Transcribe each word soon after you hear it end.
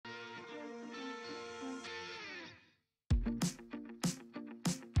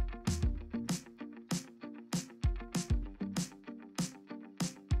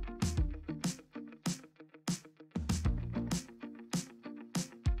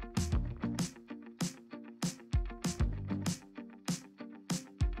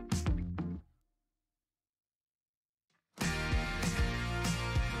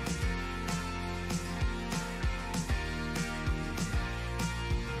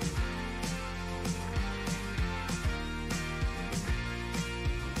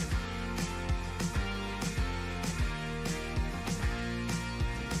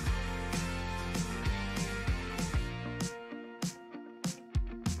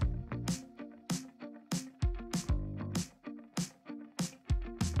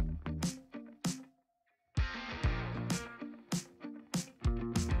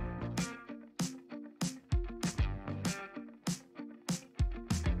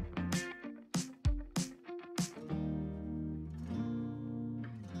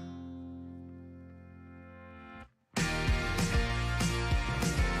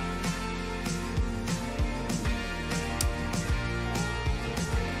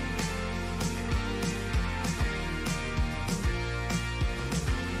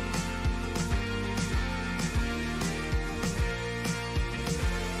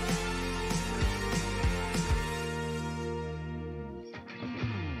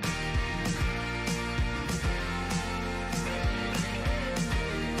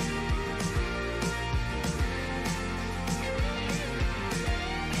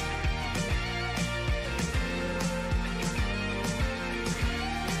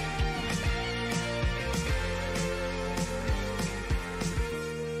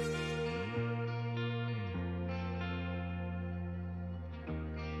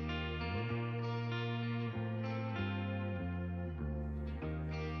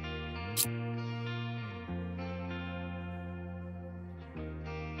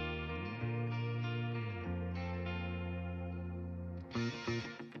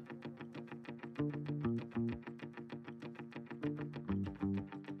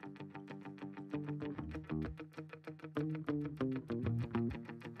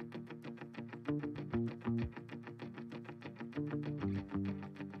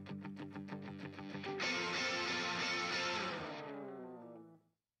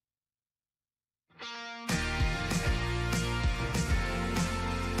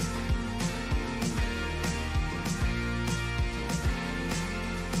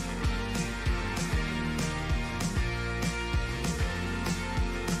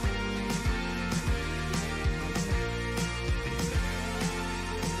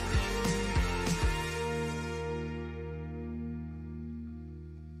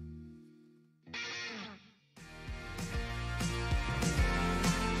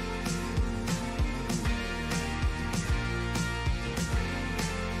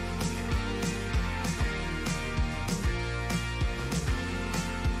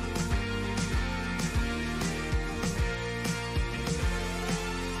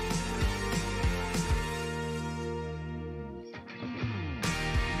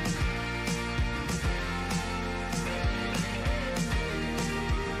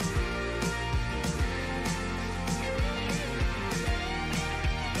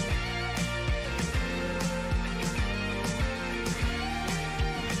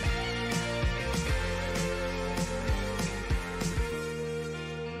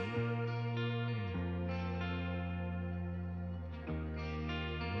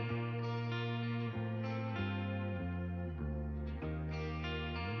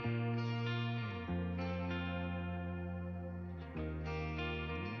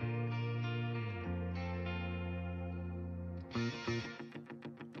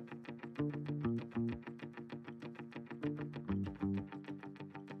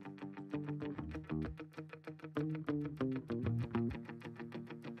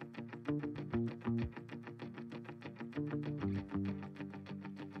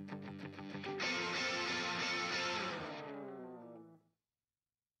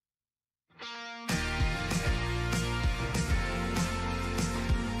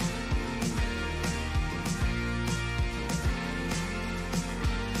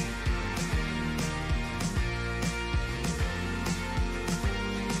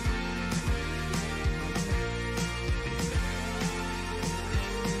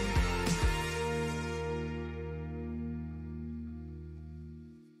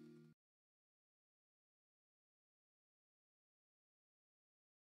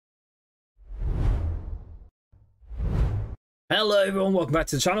Hello everyone, welcome back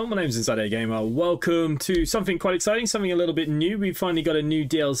to the channel. My name is InsideAgameR. Welcome to something quite exciting, something a little bit new. We finally got a new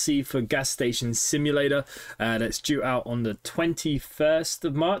DLC for Gas Station Simulator that's due out on the 21st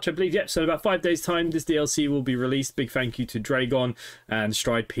of March, I believe. Yep, so in about 5 days time this DLC will be released. Big thank you to Dragon and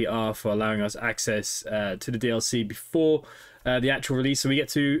Stride PR for allowing us access to the DLC before the actual release, so we get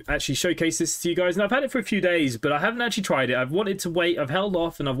to actually showcase this to you guys. And I've had it for a few days, but I haven't actually tried it. I've wanted to wait. I've held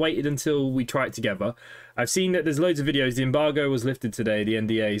off and I've waited until we try it together. I've seen that there's loads of videos. The embargo was lifted today, the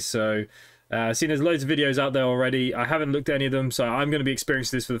NDA, so I've seen there's loads of videos out there already. I haven't looked at any of them, so I'm going to be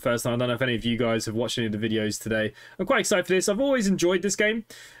experiencing this for the first time. I don't know if any of you guys have watched any of the videos today. I'm quite excited for this. I've always enjoyed this game.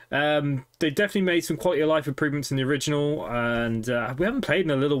 They definitely made some quality of life improvements in the original, and we haven't played in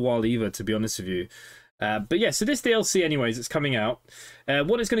a little while either, to be honest with you. But yeah, so this DLC anyways, it's coming out.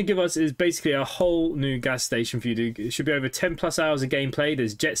 What it's going to give us is basically a whole new gas station for you to do. It should be over 10 plus hours of gameplay.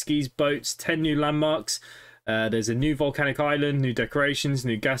 There's jet skis, boats, 10 new landmarks. There's a new volcanic island, new decorations,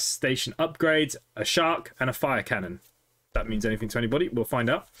 new gas station upgrades, a shark, and a fire cannon. If that means anything to anybody, we'll find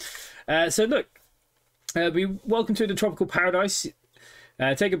out. So look, welcome to the tropical paradise.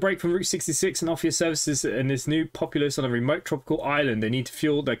 Take a break from Route 66 and offer your services in this new populace on a remote tropical island. They need to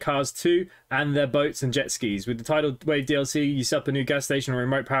fuel their cars too, and their boats and jet skis. With the Tidal Wave DLC, you set up a new gas station on a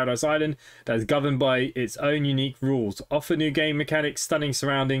remote paradise island that is governed by its own unique rules. Offer new game mechanics, stunning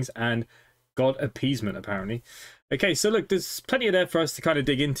surroundings, and god appeasement, apparently. Okay, so look, there's plenty of there for us to kind of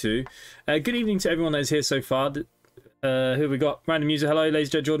dig into. Good evening to everyone that is here so far. Who we got? Random user, hello. Lazy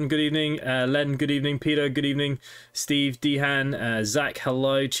Jet Jordan, good evening. Len, good evening. Peter, good evening. Steve, Dehan, Zach,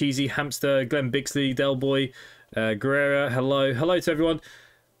 hello. Cheesy Hamster, Glenn Bixley, Delboy, Guerrera, hello. Hello to everyone.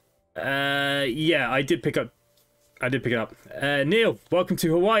 Yeah, I did pick up. Neil, welcome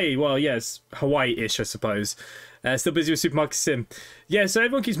to Hawaii. Well, yes, Hawaii-ish, I suppose. Still busy with Supermarket Sim. Yeah, so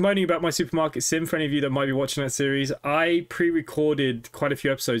everyone keeps moaning about my Supermarket Sim. For any of you that might be watching that series, I pre-recorded quite a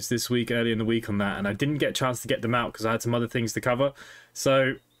few episodes this week, early in the week on that, and I didn't get a chance to get them out because I had some other things to cover.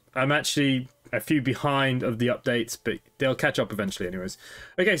 So I'm actually a few behind of the updates, but they'll catch up eventually anyways.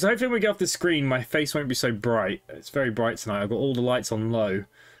 Okay, so hopefully when we get off the screen, my face won't be so bright. It's very bright tonight. I've got all the lights on low.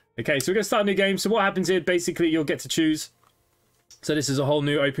 Okay, so we're going to start a new game. So what happens here, basically, you'll get to choose. So this is a whole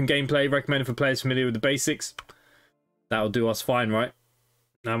new open gameplay recommended for players familiar with the basics. That'll do us fine, right?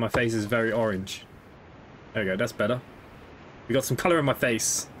 Now my face is very orange. There we go, that's better. We got some colour in my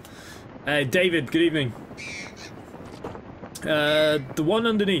face. David, good evening. The one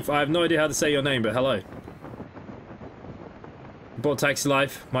underneath, I have no idea how to say your name, but hello. Bought Taxi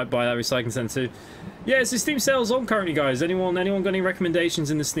Life, might buy that recycling centre too. Yeah, it's the Steam sales on currently, guys. Anyone got any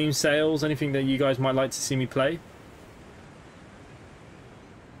recommendations in the Steam sales? Anything that you guys might like to see me play?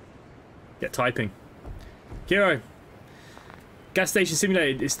 Get typing. Kiro. Gas Station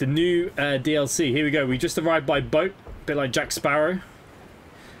Simulator, it's the new DLC. Here we go. We just arrived by boat, a bit like Jack Sparrow.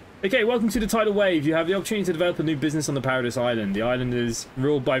 Okay, welcome to the Tidal Wave. You have the opportunity to develop a new business on the Paradise Island. The island is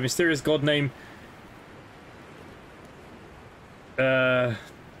ruled by a mysterious god named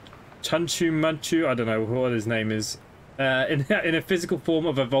Chunchu Manchu. I don't know what his name is. In a physical form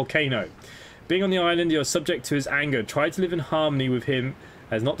of a volcano. Being on the island, you're subject to his anger. Try to live in harmony with him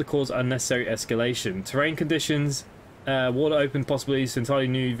as not to cause unnecessary escalation. Terrain conditions, water open possibilities to entirely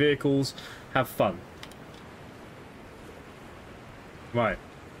new vehicles. Have fun. Right.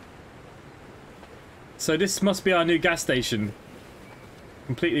 So this must be our new gas station.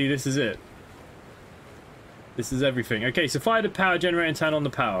 Completely, this is it. This is everything. Okay, so fire the power generator and turn on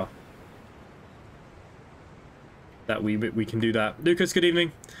the power. That we can do that. Lucas, good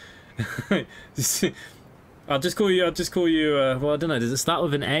evening. I'll just call you, well, I don't know, does it start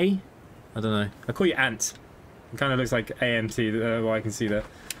with an A? I don't know. I'll call you Ant. It kind of looks like AMT, well, I can see that.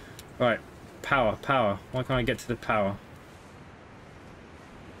 Right, power. Why can't I get to the power?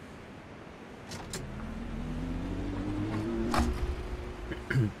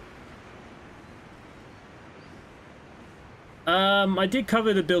 I did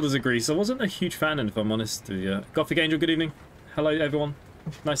cover the builders agree, so I wasn't a huge fan, and if I'm honest. Gothic Angel, good evening. Hello, everyone.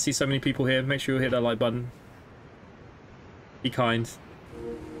 Nice to see so many people here. Make sure you hit that like button. Be kind.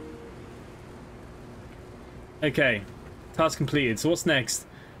 Okay, task completed. So what's next?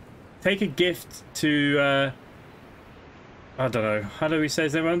 Take a gift to. I don't know. How do we say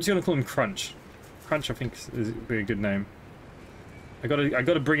his name? I'm just gonna call him Crunch. Crunch, I think, is a good name. I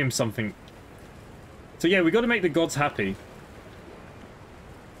gotta bring him something. So yeah, we gotta make the gods happy.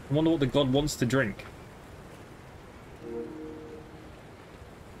 I wonder what the god wants to drink.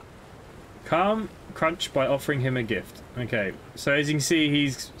 Calm Crunch by offering him a gift. Okay, so as you can see,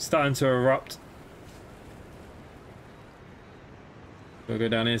 he's starting to erupt. We'll go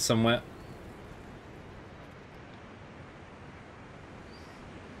down here somewhere.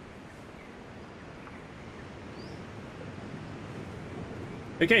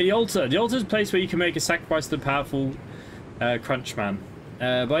 Okay, the altar. The altar is a place where you can make a sacrifice to the powerful Crunch Man.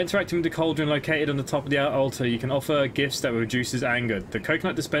 By interacting with the cauldron located on the top of the altar, you can offer gifts that will reduce his anger. The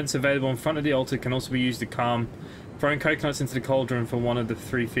coconut dispenser available in front of the altar can also be used to calm. Throwing coconuts into the cauldron from one of the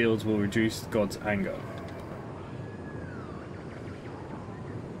 3 fields will reduce God's anger.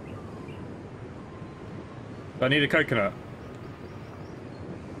 I need a coconut.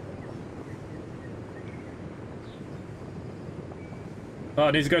 Oh,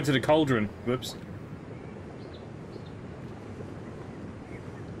 it needs to go into the cauldron. Whoops.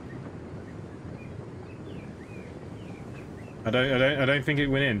 I don't think it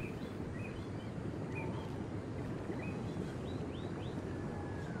went in.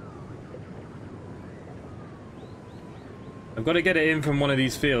 I've got to get it in from one of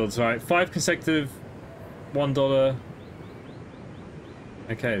these fields, right? 5 consecutive $1.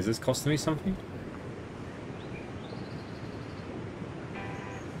 Okay, is this costing me something?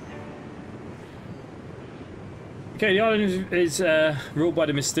 Okay, the island is ruled by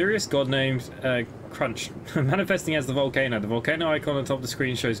the mysterious god named Crunch, manifesting as the volcano. The volcano icon on top of the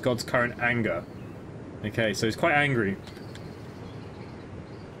screen shows God's current anger. Okay, so he's quite angry.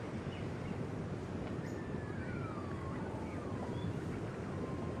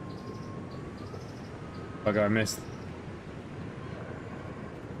 Okay, I missed.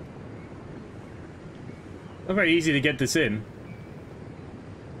 Not very easy to get this in.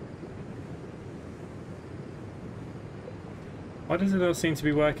 Why does it not seem to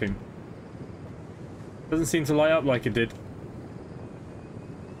be working? Doesn't seem to light up like it did.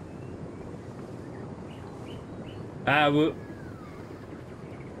 Well...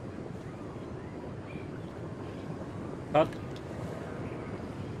 What?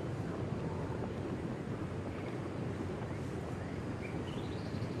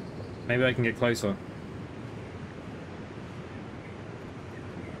 Maybe I can get closer.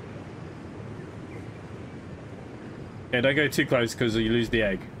 Yeah, don't go too close because you lose the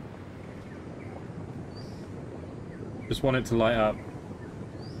egg. Just want it to light up.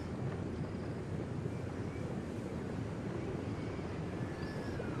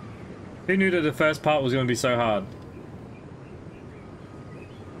 Who knew that the first part was going to be so hard?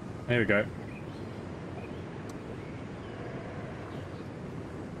 There we go.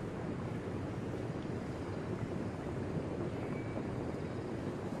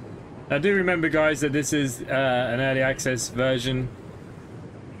 I do remember, guys, that this is an early access version.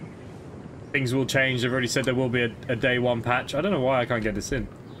 Things will change. They've already said there will be a day one patch. I don't know why I can't get this in.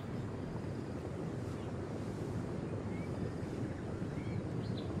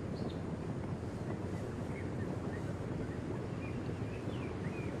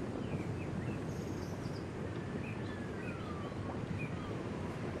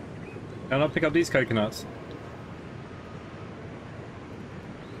 And I'll pick up these coconuts.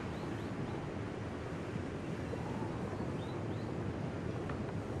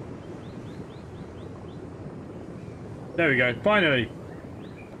 There we go, finally!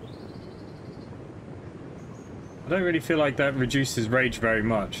 I don't really feel like that reduces rage very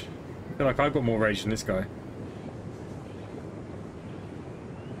much. I feel like I've got more rage than this guy.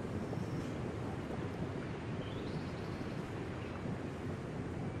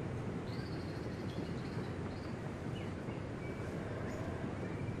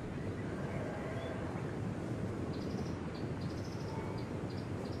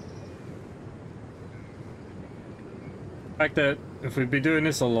 The fact that if we'd be doing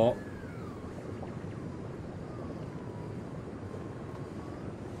this a lot,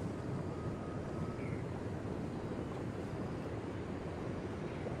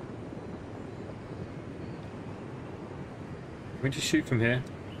 can we just shoot from here?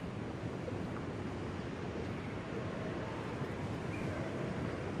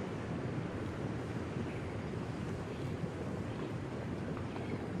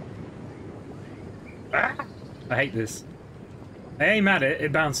 Ah! I hate this. I aim at it,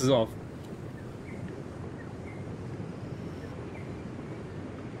 it bounces off.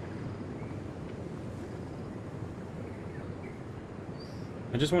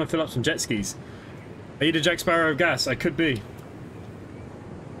 I just want to fill up some jet skis. Are you the Jack Sparrow of gas? I could be.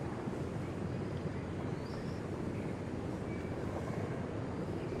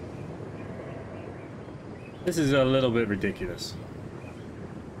 This is a little bit ridiculous.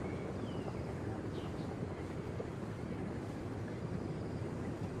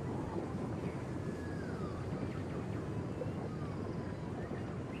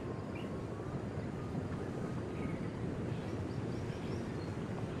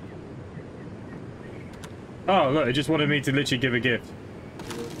 Oh, look, it just wanted me to literally give a gift.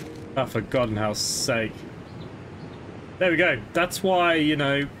 Oh, for God and hell's sake. There we go. That's why, you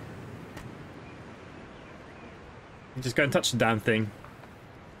know, you just go and touch the damn thing.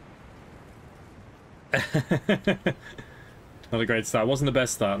 Not a great start. Wasn't the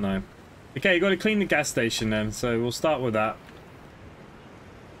best start, no. Okay, you got to clean the gas station then, so we'll start with that.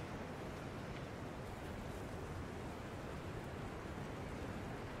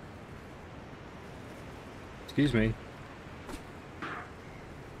 Excuse me.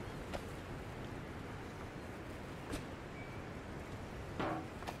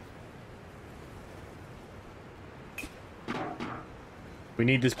 We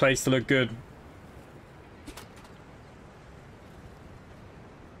need this place to look good.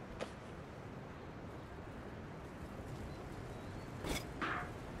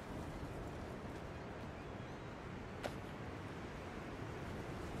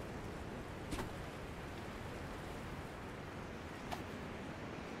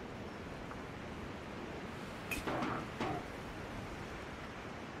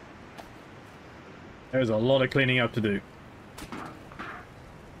 There's a lot of cleaning up to do.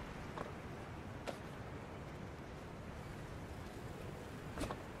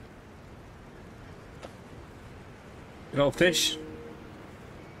 Good old fish.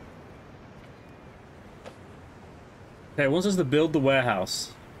 Okay, it wants us to build the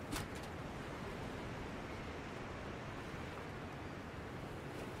warehouse.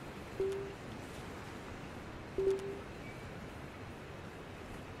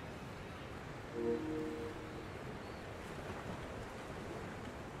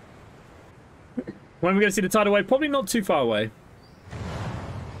 When are we going to see the tidal wave? Probably not too far away.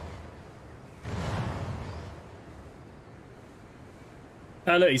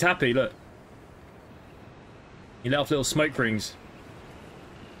 Oh, look, he's happy, look. He let off little smoke rings.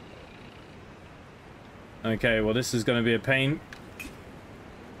 Okay, well, this is going to be a pain.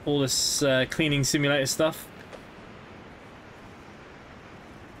 All this cleaning simulator stuff.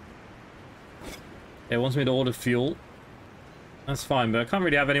 It wants me to order fuel. That's fine, but I can't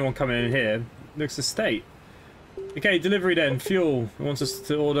really have anyone coming in here. Looks a state. Okay, delivery then. Fuel. It wants us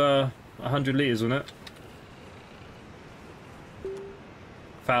to order 100 litres, wasn't it?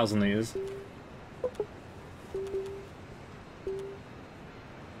 1,000 litres.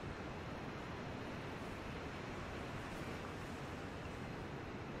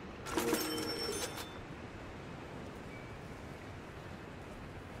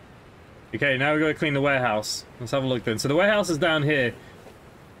 Okay, now we've got to clean the warehouse. Let's have a look then. So the warehouse is down here.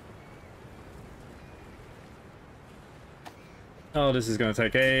 Oh, this is going to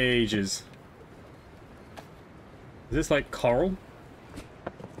take ages. Is this like coral?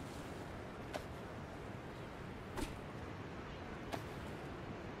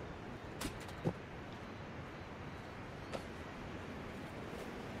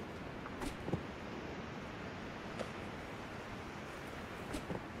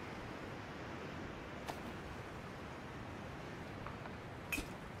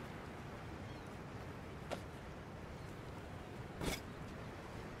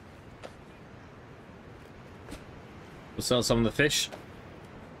 We'll sell some of the fish.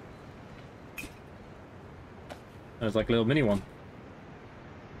 There's like a little mini one.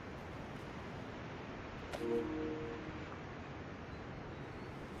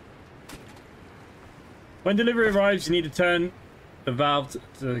 When delivery arrives, you need to turn the valve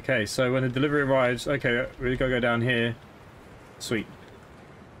to... Okay, so when the delivery arrives... Okay, we gotta go down here. Sweet.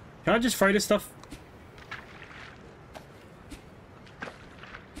 Can I just throw this stuff?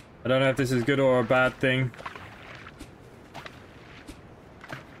 I don't know if this is good or a bad thing.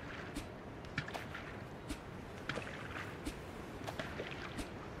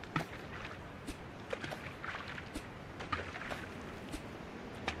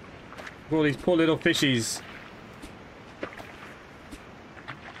 All these poor little fishies.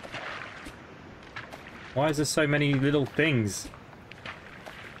 Why is there so many little things?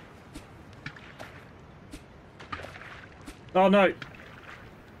 Oh no!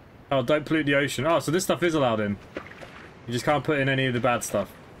 Oh, don't pollute the ocean. Oh, so this stuff is allowed in. You just can't put in any of the bad stuff.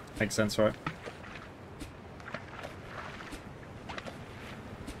 Makes sense, right?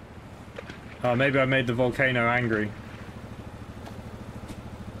 Oh, maybe I made the volcano angry.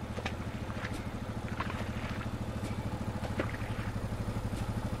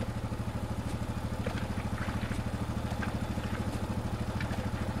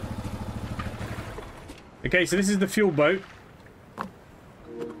 Okay, so this is the fuel boat.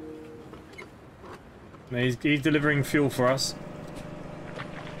 He's delivering fuel for us.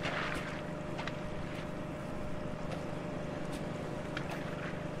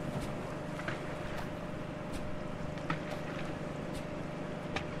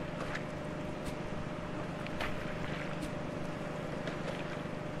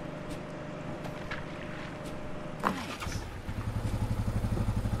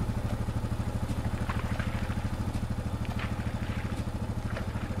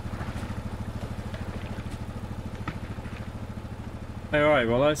 Alright,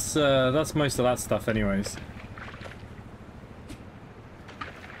 well that's most of that stuff anyways.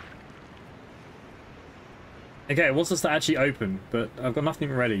 Okay, it wants us to actually open, but I've got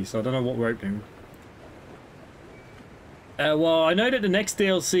nothing ready, so I don't know what we're opening. Well, I know that the next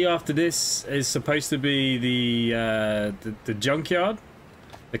DLC after this is supposed to be the junkyard,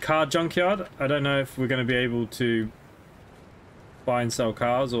 the car junkyard. I don't know if we're going to be able to buy and sell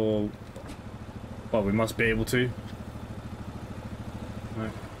cars, or well, we must be able to.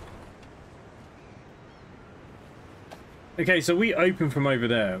 Okay, so we open from over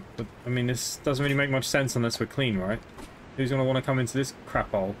there, but I mean this doesn't really make much sense unless we're clean, right? Who's gonna want to come into this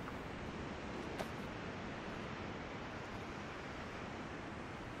crap hole?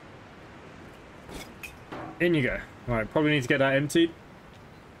 In you go. Alright, probably need to get that emptied.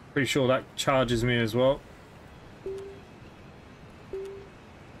 Pretty sure that charges me as well.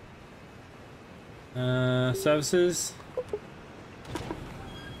 Services.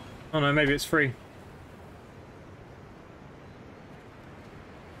 Oh no, maybe it's free.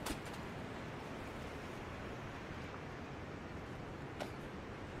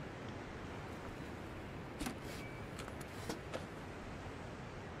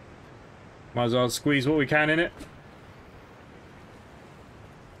 Might as well squeeze what we can in it.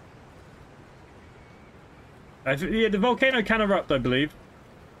 Yeah, the volcano can erupt, I believe.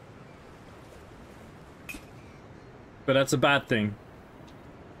 But that's a bad thing.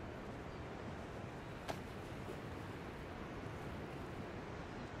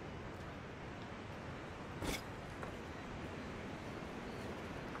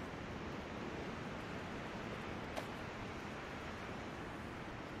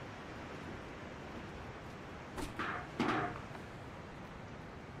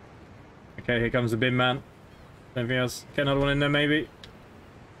 Okay, here comes the bin man. Anything else? Get another one in there, maybe.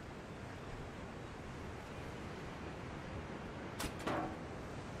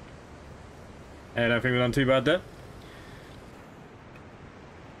 I don't think we've done too bad there.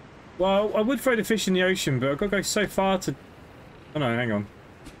 Well, I would throw the fish in the ocean, but I've got to go so far to... Oh no, hang on.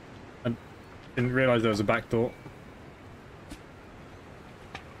 I didn't realise there was a back door.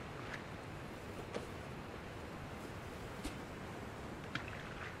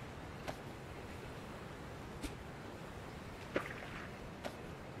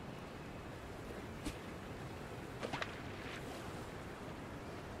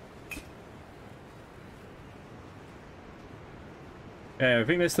 Yeah, I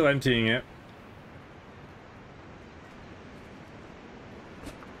think they're still emptying it.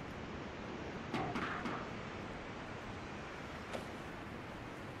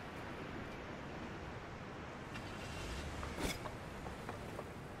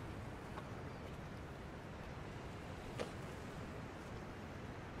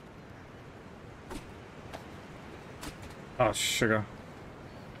 Oh, sugar.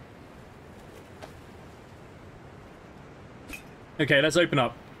 Okay, let's open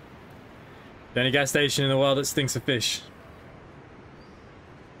up. The only gas station in the world that stinks of fish.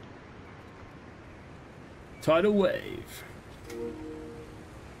 Tidal wave.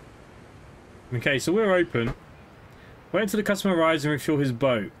 Okay, so we're open. Wait until the customer arrives and refuel his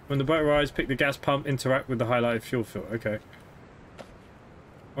boat. When the boat arrives, pick the gas pump, interact with the highlighted fuel filter. Okay.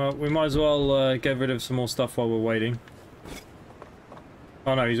 Well, we might as well get rid of some more stuff while we're waiting.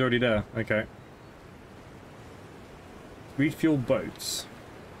 Oh no, he's already there. Okay. Refuel boats.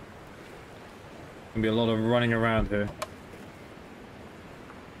 Gonna be a lot of running around here.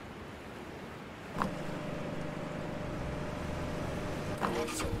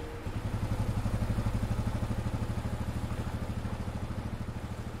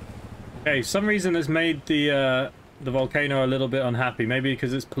 Okay, for some reason has made the volcano a little bit unhappy. Maybe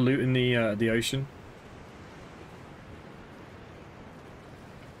because it's polluting the ocean.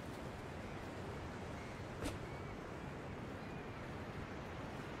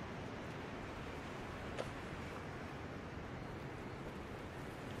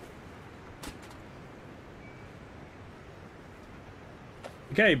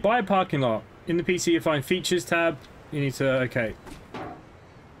 Okay, buy a parking lot. In the PC you find features tab. You need to... Okay.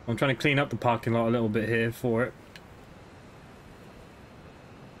 I'm trying to clean up the parking lot a little bit here for it.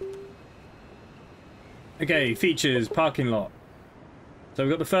 Okay, features, parking lot. So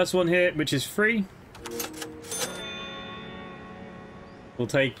we've got the first one here, which is free. We'll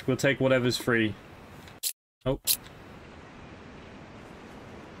take whatever's free. Oh.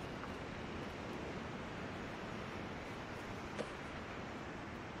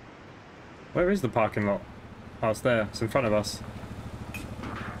 Where is the parking lot? Oh, it's there. It's in front of us.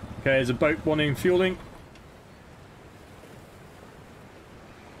 Okay, there's a boat wanting fueling.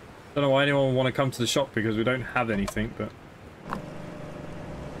 Don't know why anyone would want to come to the shop because we don't have anything, but...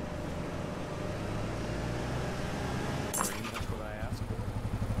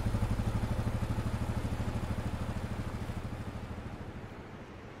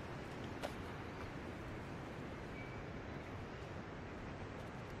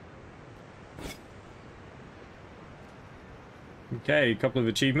 Okay, a couple of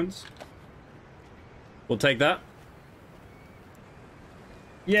achievements. We'll take that.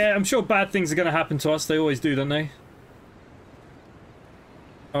 Yeah, I'm sure bad things are going to happen to us. They always do, don't they?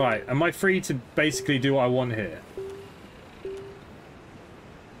 Alright, am I free to basically do what I want here?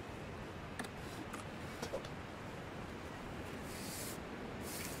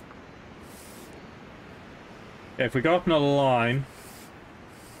 Yeah, if we go up another line,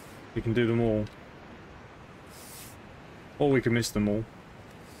 we can do them all. Or we can miss them all.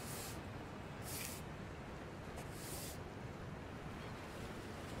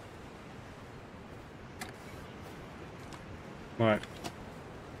 Right.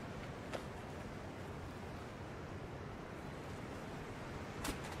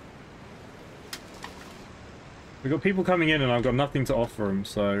 We've got people coming in and I've got nothing to offer them,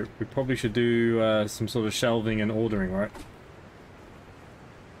 so we probably should do some sort of shelving and ordering, right?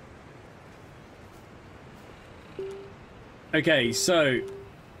 Okay, so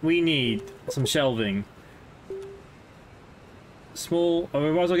we need some shelving. Small, oh,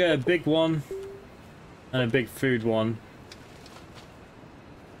 we might as well get a big one and a big food one.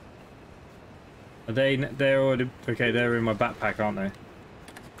 Are they're already, okay, they're in my backpack, aren't they?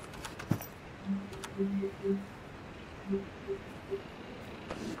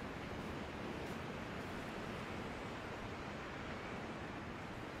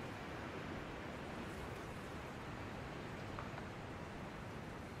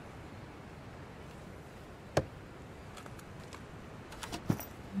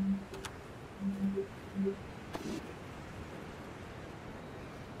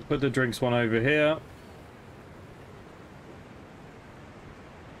 Put the drinks one over here.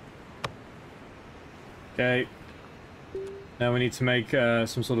 Okay. Now we need to make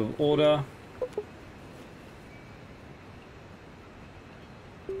some sort of order.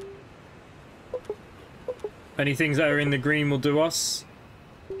 Any things that are in the green will do us.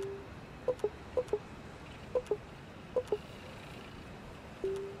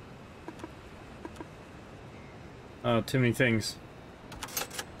 Oh, too many things.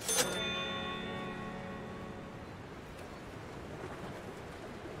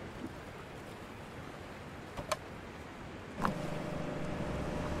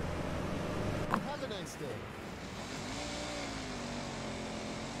 Have a nice day.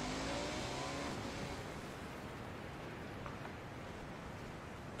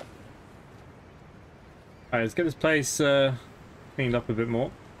 Alright, let's get this place cleaned up a bit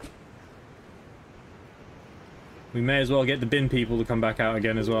more. We may as well get the bin people to come back out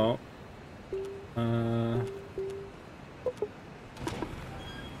again as well.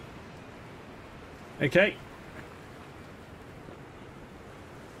 Okay.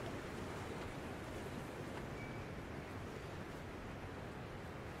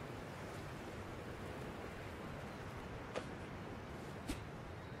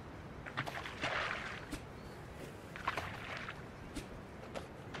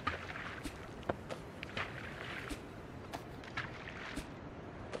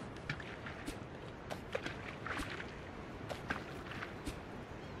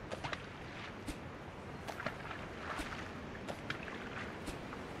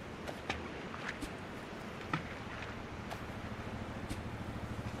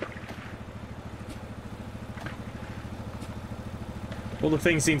 All the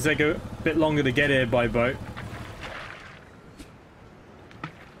things seem to take a bit longer to get here by boat.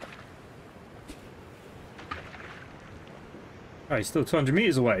 Oh, he's still 200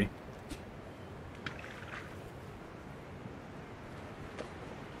 meters away.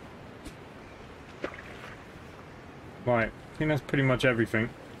 Right, I think that's pretty much everything.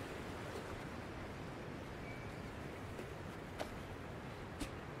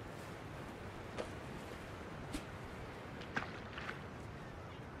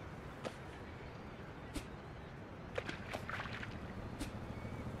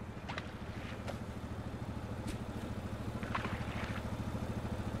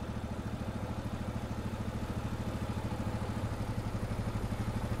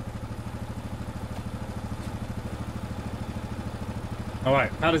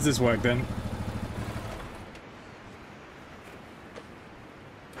 Alright, how does this work then?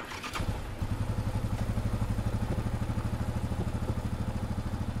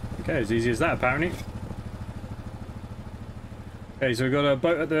 Okay, as easy as that apparently. Okay, so we've got a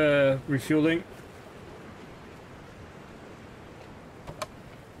boat at the refueling.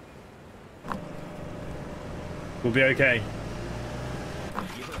 We'll be okay.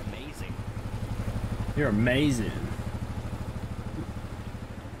 You're amazing. You're amazing.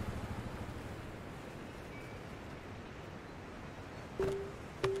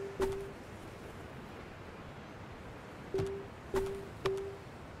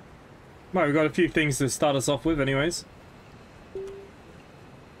 Right, we've got a few things to start us off with anyways.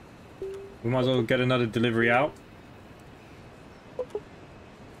 We might as well get another delivery out.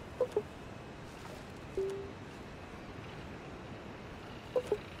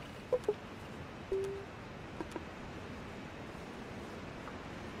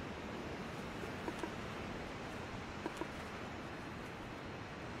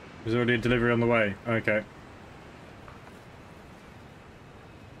 There's already a delivery on the way. Okay.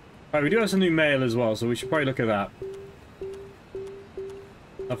 Right, we do have some new mail as well, so we should probably look at that.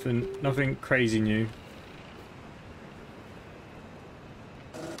 Nothing crazy new.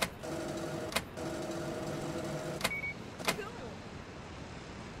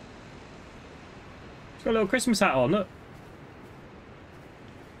 It's got a little Christmas hat on, look.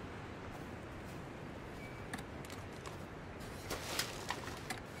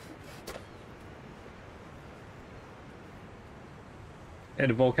 Yeah,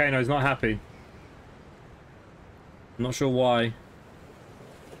 the volcano's not happy. I'm not sure why.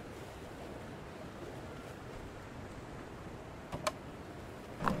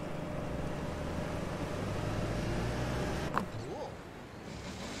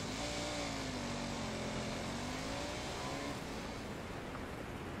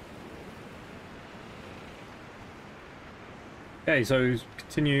 Okay, so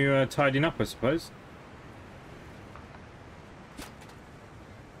continue tidying up, I suppose.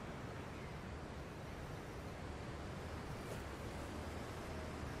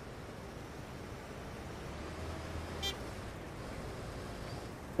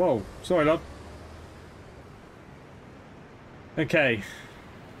 Whoa, sorry, love. Okay.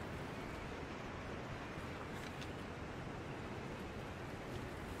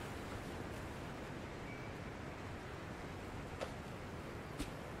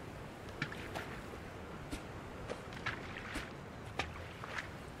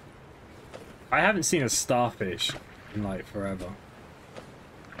 I haven't seen a starfish in like forever.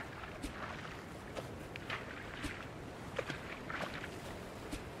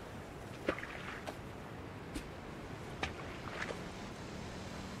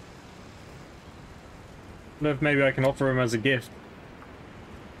 I don't know if maybe I can offer him as a gift.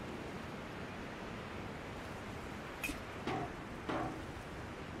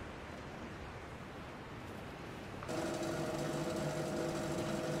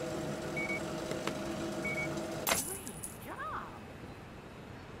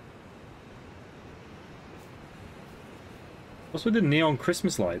 What's with the neon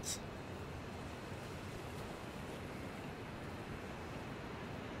Christmas lights?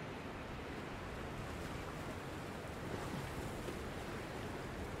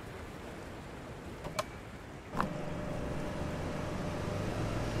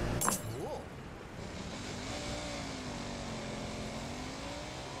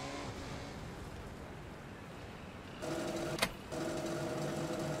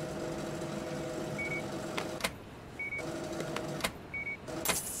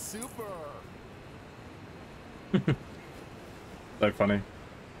 So funny.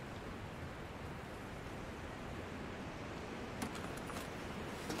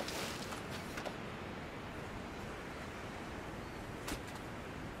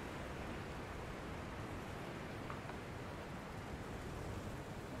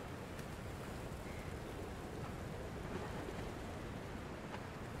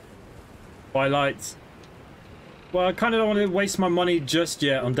 Why lights? Well, I kind of don't want to waste my money just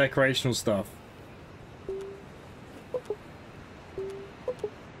yet on decorational stuff.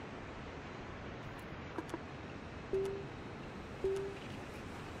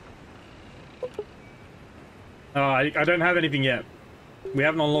 I don't have anything yet. We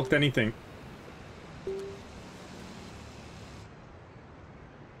haven't unlocked anything.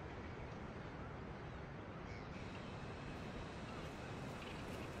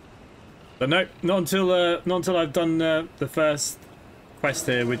 But no, not until I've done the first quest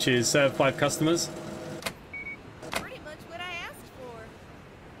here, which is serve 5 customers. Pretty much what I asked for.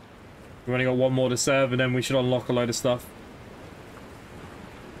 We've only got one more to serve, and then we should unlock a load of stuff.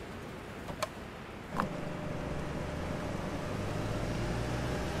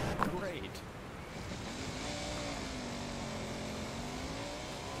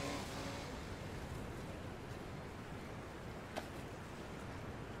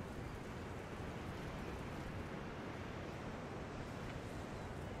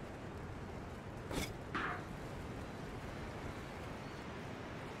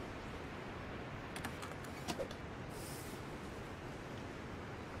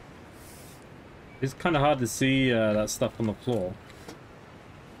 It's kind of hard to see that stuff on the floor.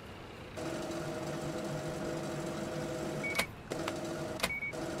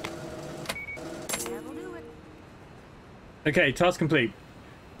 That'll do it. Okay, task complete.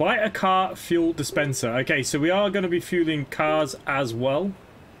 Buy a car fuel dispenser. Okay, so we are going to be fueling cars as well.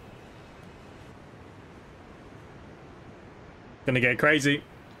 Gonna get crazy.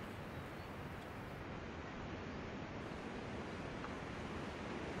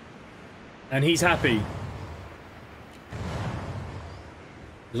 And he's happy.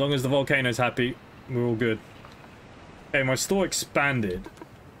 As long as the volcano's happy, we're all good. Okay, my store expanded.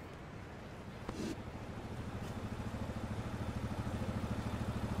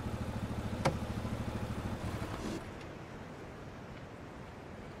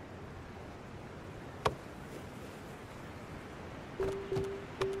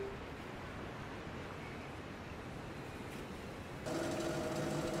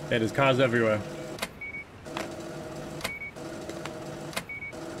 Yeah, there's cars everywhere.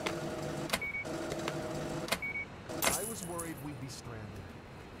 I was worried we'd be stranded.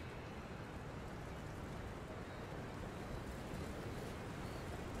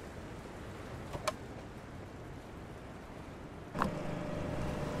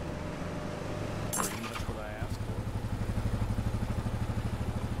 Pretty much what I asked for.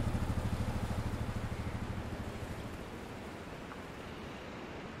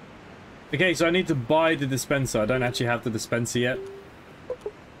 Okay, so I need to buy the dispenser. I don't actually have the dispenser yet.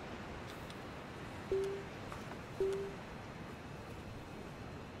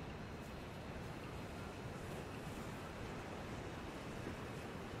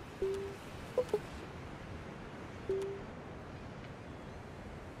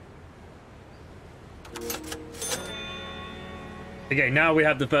 Okay, now we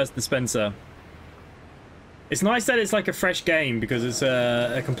have the first dispenser. It's nice that it's like a fresh game because it's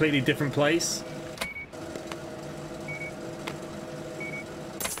a completely different place.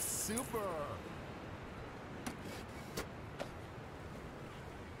 Super.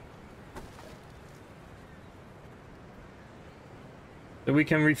 So we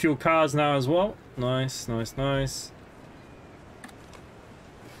can refuel cars now as well. Nice, nice, nice.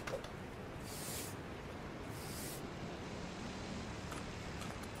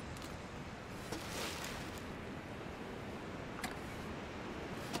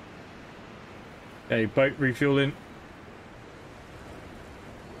 Okay, boat refueling.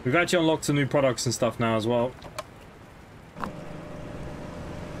 We've actually unlocked some new products and stuff now as well.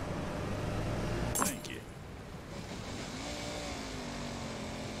 Thank you.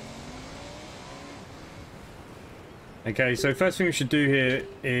 Okay, so first thing we should do here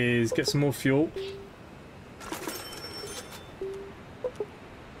is get some more fuel.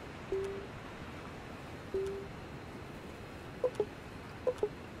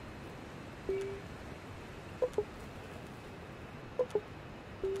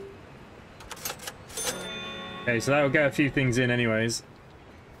 Okay, so that'll get a few things in anyways.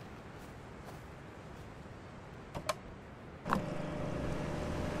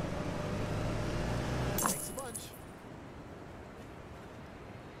 Thanks a bunch.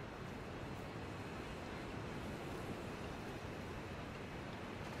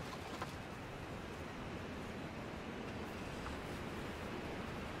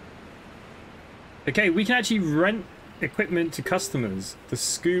 Okay, we can actually rent equipment to customers. The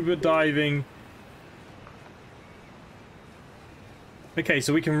scuba diving. Okay,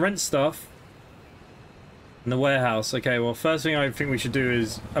 so we can rent stuff in the warehouse. Okay, well, first thing I think we should do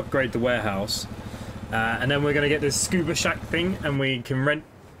is upgrade the warehouse. And then we're going to get this scuba shack thing, and we can rent.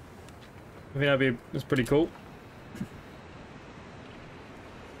 I think that's pretty cool.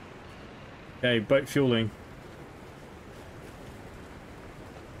 Okay, boat fueling.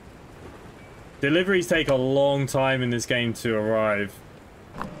 Deliveries take a long time in this game to arrive.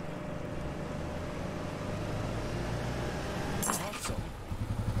 Awesome.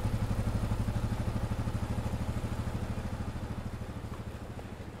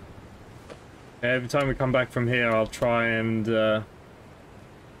 Every time we come back from here, I'll try and throw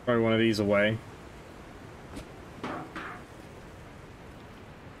one of these away.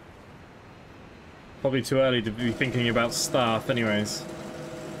 Probably too early to be thinking about staff anyways.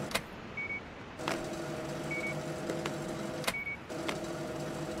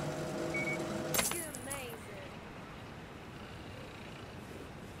 You're amazing.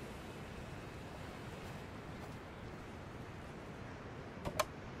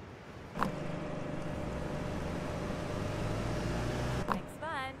 Thanks,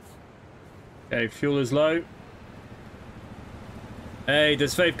 bunch. Okay, fuel is low. Hey,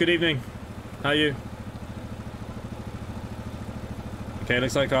 there's Faith. Good evening. How are you? Okay,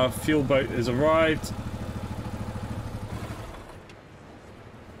 looks like our fuel boat has arrived.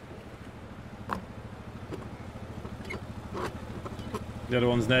 The other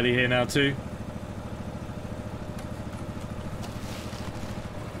one's nearly here now too.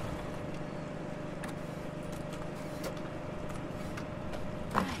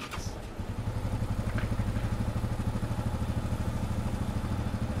 Thanks.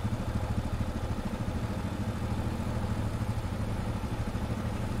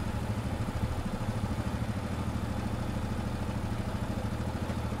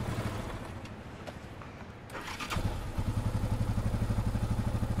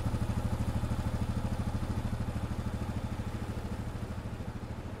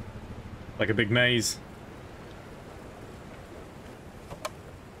 Like a big maze.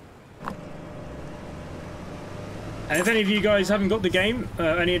 And if any of you guys haven't got the game,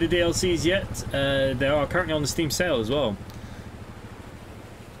 any of the DLCs yet, they are currently on the Steam sale as well.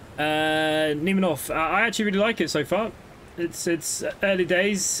 Nemanov, I actually really like it so far. It's early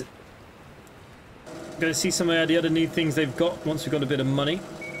days. Gonna see some of the other new things they've got once we've got a bit of money.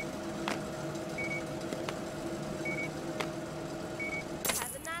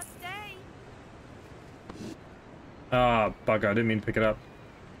 Have a nice day. Ah, bugger, I didn't mean to pick it up.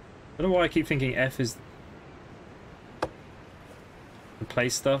 I don't know why I keep thinking F is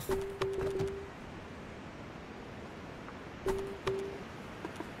replace stuff.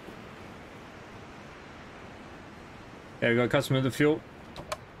 Yeah, we got a customer of the fuel.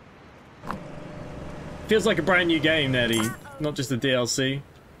 Feels like a brand new game, Nettie, not just a DLC.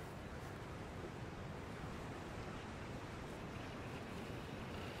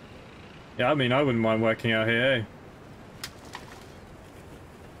 Yeah, I mean, I wouldn't mind working out here,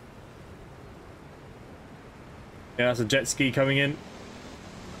 eh? Yeah, that's a jet ski coming in.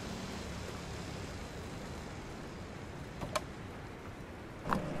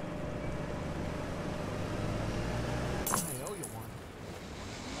 I owe you one.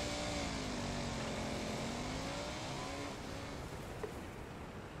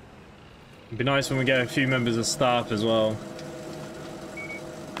 It'd be nice when we get a few members of staff as well.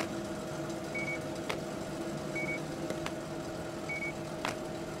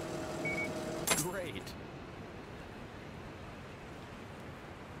 Great.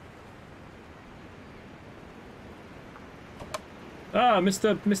 Ah,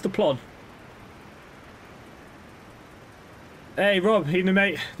 Mr. Plod. Hey, Rob, evening,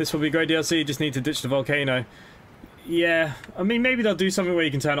 mate. This will be great DLC. You just need to ditch the volcano. Yeah, I mean, maybe they'll do something where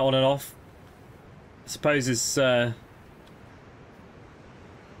you can turn it on and off. I suppose it's, Thanks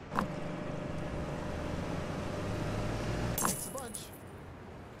a bunch.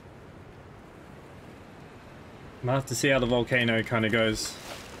 I'll have to see how the volcano kind of goes.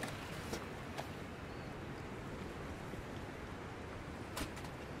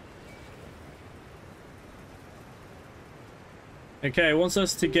 Okay, it wants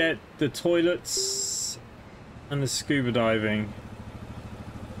us to get the toilets and the scuba diving.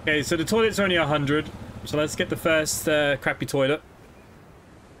 Okay, so the toilets are only 100, so let's get the first crappy toilet.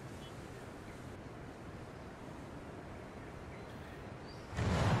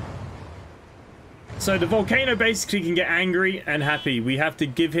 So the volcano basically can get angry and happy. We have to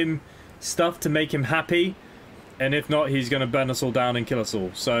give him stuff to make him happy, and if not, he's going to burn us all down and kill us all.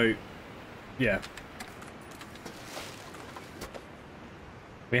 So, yeah.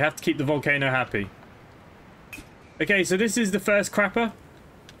 We have to keep the volcano happy. Okay, so this is the first crapper.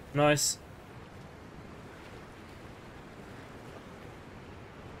 Nice.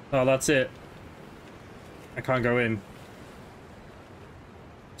 Oh, that's it. I can't go in.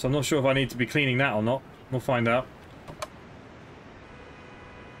 So I'm not sure if I need to be cleaning that or not. We'll find out.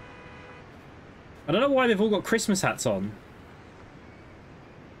 I don't know why they've all got Christmas hats on.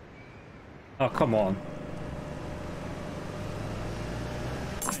 Oh, come on.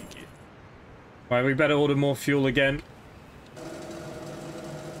 Right, we better order more fuel again.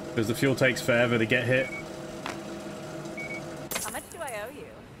 Because the fuel takes forever to get hit. How much do I owe you?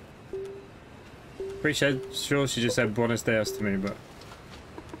 Pretty sure she just said Buenos Dias to me, but...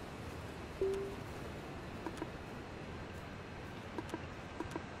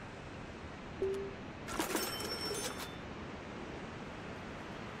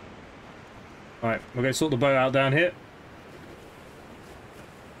 Alright, we're going to sort the boat out down here.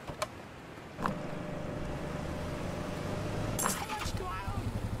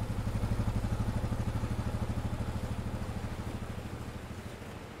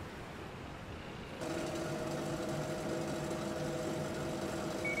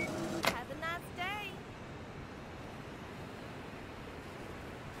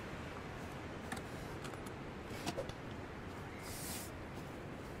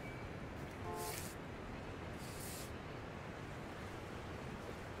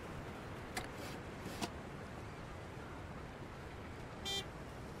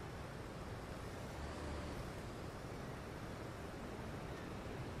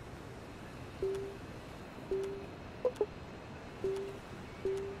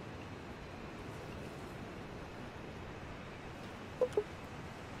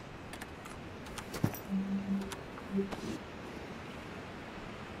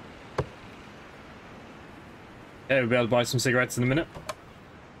 Yeah, we'll be able to buy some cigarettes in a minute.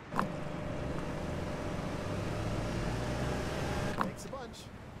 Thanks a bunch.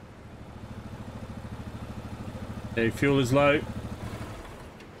 Okay, fuel is low.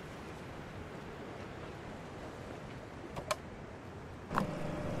 Great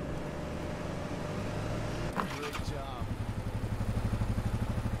job.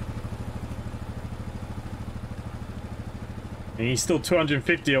 And he's still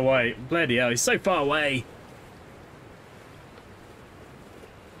 250 away. Bloody hell, he's so far away.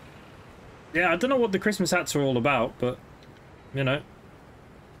 Yeah, I don't know what the Christmas hats are all about, but, you know.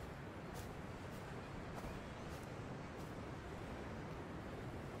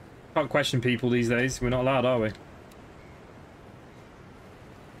 Can't question people these days. We're not allowed, are we?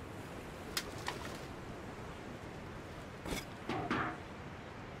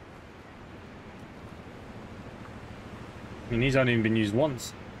 I mean, he's only been used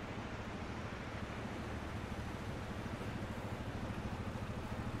once.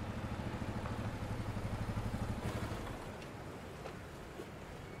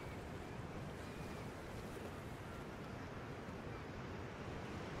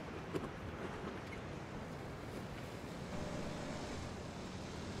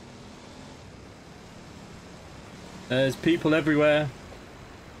 There's people everywhere.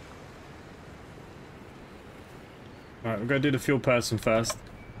 Alright, we're going to do the fuel person first.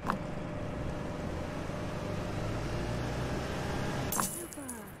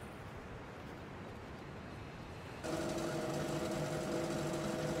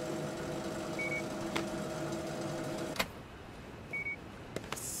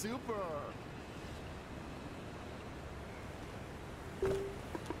 Super.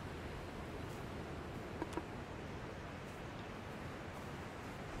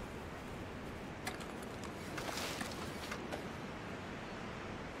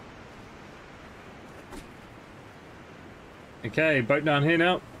 Okay, boat down here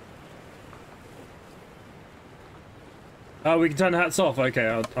now. Oh, we can turn the hats off. Okay,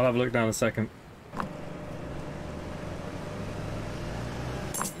 I'll have a look down in a second. Good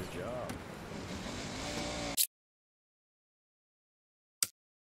job.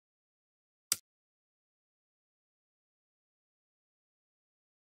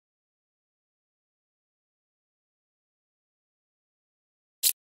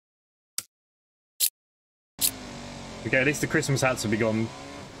 Okay, at least the Christmas hats will be gone.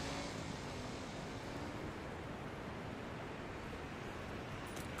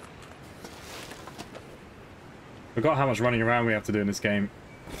 Forgot how much running around we have to do in this game.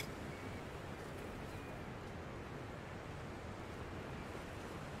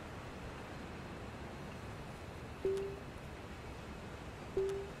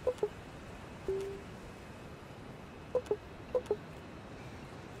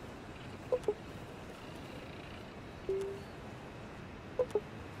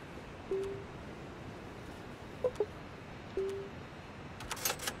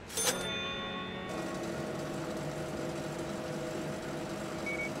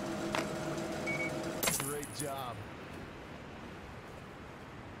 Great job.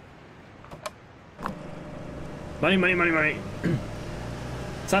 Money, money, money, money.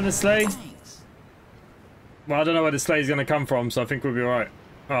 Santa's sleigh? Thanks. Well, I don't know where the sleigh is going to come from, so I think we'll be alright.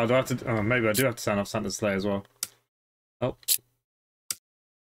 Oh, do I have to... Oh, maybe I do have to sound off Santa's sleigh as well. Oh.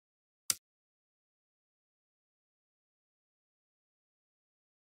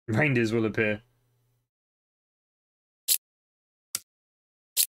 Reindeers will appear.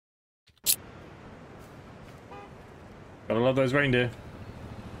 Gotta love those reindeer.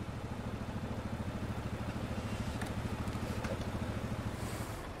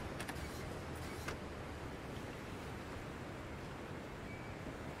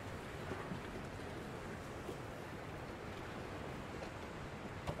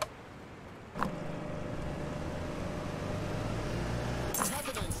 Have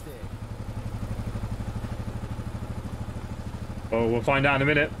a nice day. Oh, we'll find out in a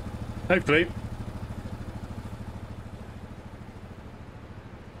minute. Hopefully.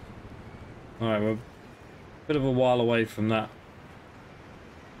 Alright, we're a bit of a while away from that.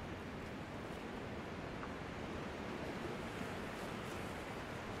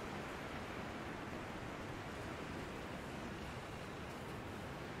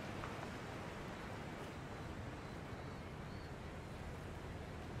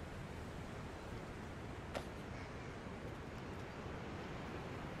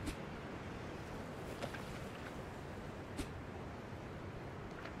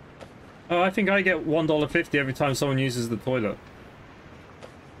 Oh, I think I get $1.50 every time someone uses the toilet.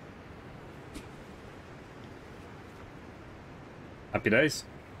 Happy days.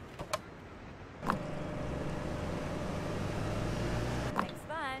 Thanks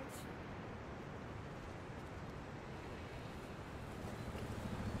bunch.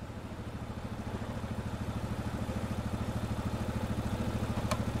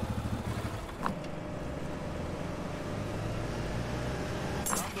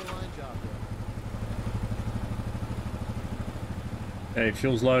 Top of the line job there. Okay,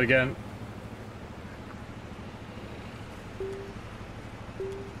 fuel's low again.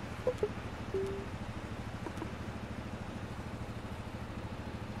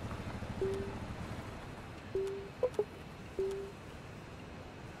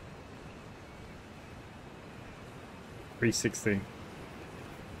 $3.60.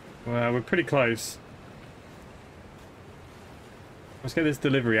 Well, we're pretty close. Let's get this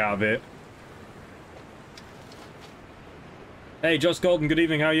delivery out of it. Hey, Josh Golden, good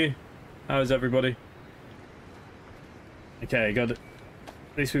evening, how are you? How's everybody? Okay, got it.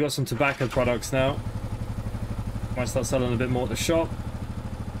 At least we got some tobacco products now. Might start selling a bit more at the shop.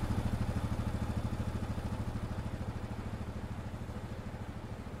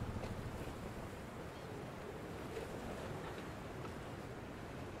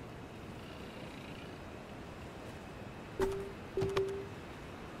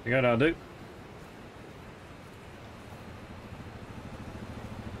 You go, that'll do.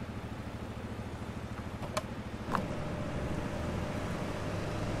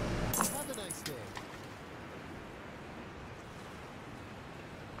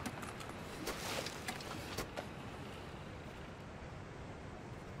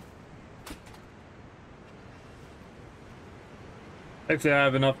 Hopefully I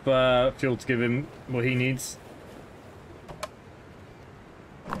have enough fuel to give him what he needs.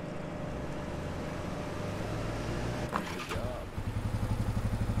 Good job.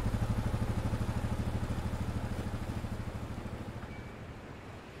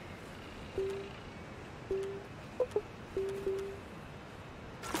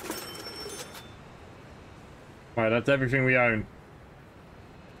 Alright, that's everything we own.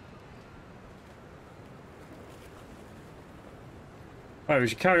 Alright, we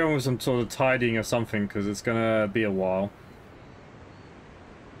should carry on with some sort of tidying or something, because it's gonna be a while.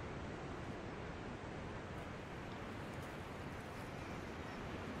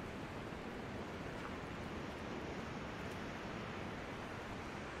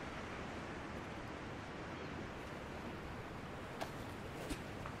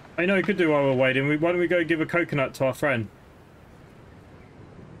 I know we could do while we're waiting. Why don't we go give a coconut to our friend?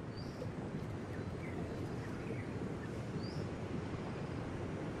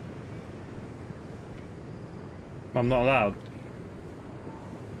 I'm not allowed.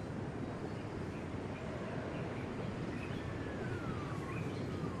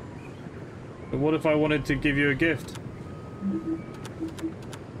 But what if I wanted to give you a gift?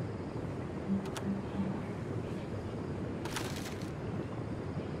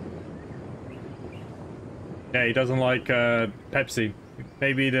 Yeah, he doesn't like Pepsi.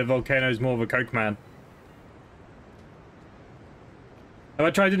 Maybe the volcano's more of a Coke man. Have I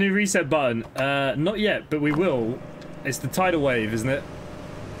tried the new reset button? Not yet, but we will. It's the tidal wave, isn't it?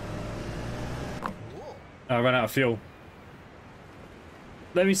 I ran out of fuel.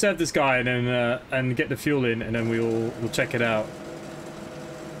 Let me serve this guy and then and get the fuel in, and then we'll check it out.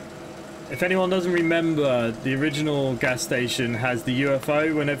 If anyone doesn't remember, the original gas station has the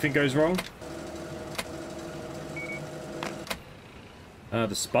UFO when everything goes wrong.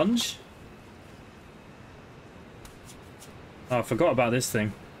 The sponge? Oh, I forgot about this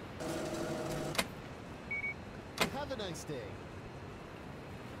thing. Have a nice day.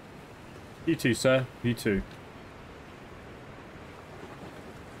 You too, sir. You too.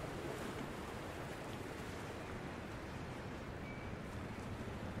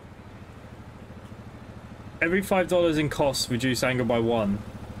 Every $5 in costs, reduce anger by 1.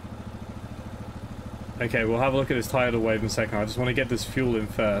 Okay, we'll have a look at this tidal wave in a second. I just want to get this fuel in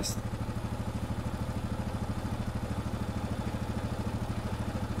first.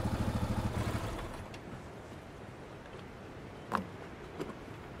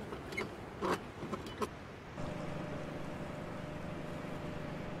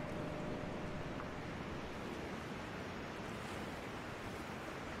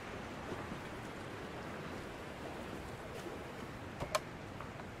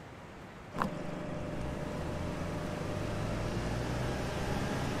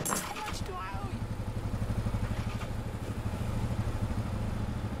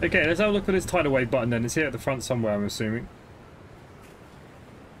 Okay, let's have a look at this tidal wave button then. It's here at the front somewhere, I'm assuming.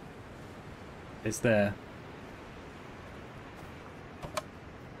 It's there.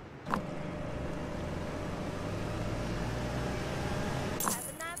 Have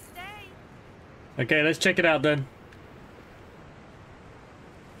a nice day. Okay, let's check it out then.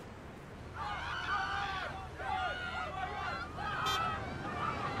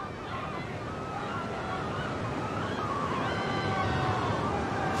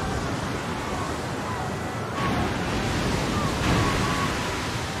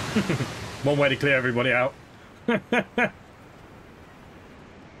 One way to clear everybody out. I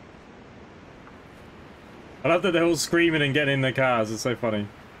love that they're all screaming and getting in their cars. It's so funny.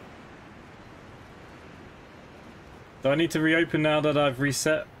 Do I need to reopen now that I've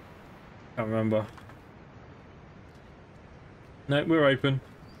reset? Can't remember. No, we're open.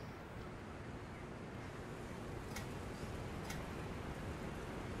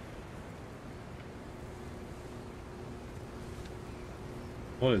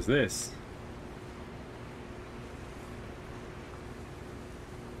 What is this?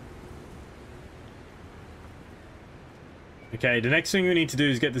 Okay, the next thing we need to do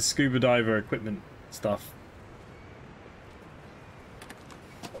is get the scuba diver equipment stuff.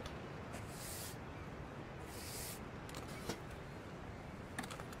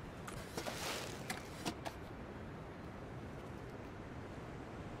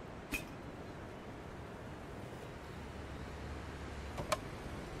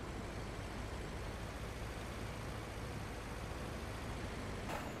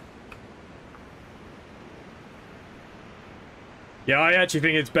 Yeah, I actually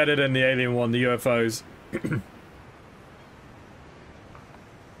think it's better than the alien one, the UFOs.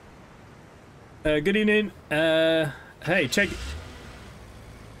 Good evening. Hey, check.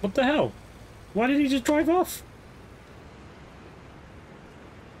 What the hell? Why did he just drive off?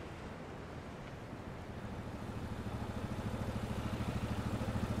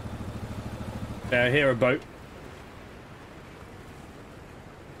 Here a boat.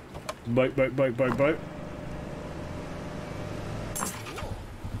 Boat, boat, boat, boat, boat.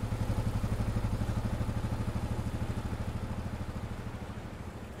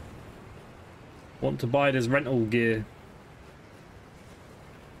 Want to buy this rental gear.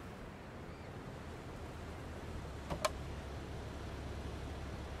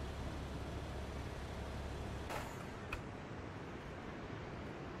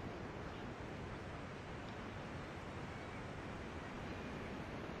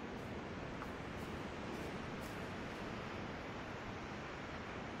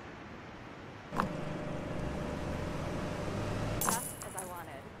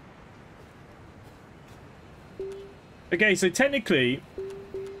 Okay, so technically,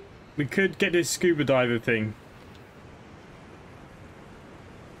 we could get this scuba diver thing.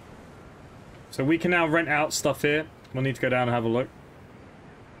 So we can now rent out stuff here. We'll need to go down and have a look.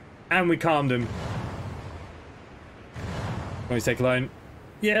 And we calmed him. Let me take a loan.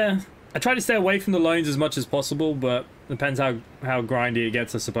 Yeah, I try to stay away from the loans as much as possible, but depends how grindy it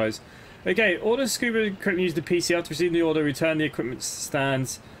gets, I suppose. Okay, order scuba equipment, use the PC after receiving the order, return the equipment to the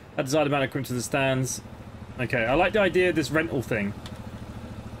stands. Add desired amount of equipment to the stands. Okay, I like the idea of this rental thing.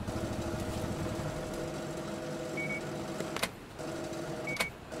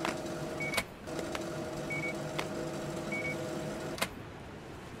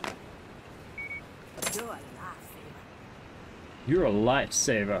 You're a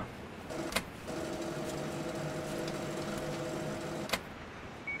lifesaver.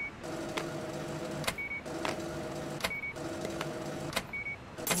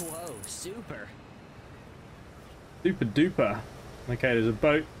 Whoa, super. Super duper. Okay, there's a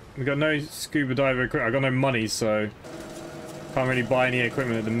boat. We've got no scuba diver equipment. I've got no money, so can't really buy any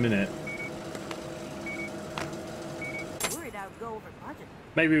equipment at the minute. Worried I'd go over budget.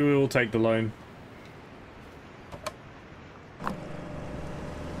 Maybe we will take the loan. Have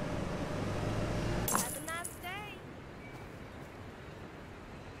a nice day.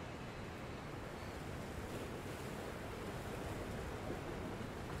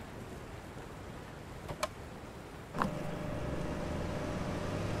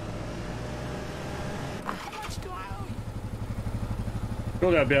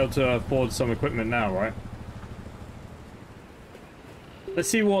 Surely I'll be able to afford some equipment now, right? Let's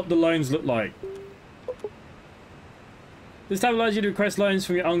see what the loans look like. This tab allows you to request loans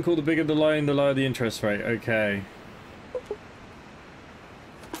from your uncle. The bigger the loan, the lower the interest rate. Okay.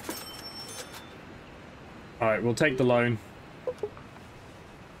 Alright, we'll take the loan.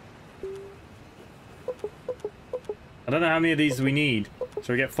 I don't know how many of these we need.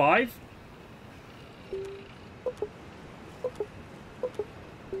 Shall we get 5?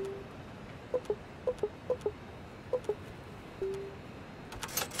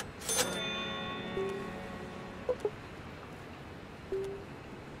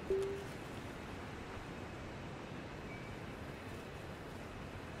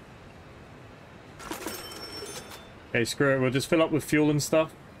 Okay, screw it. We'll just fill up with fuel and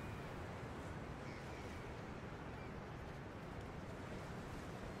stuff.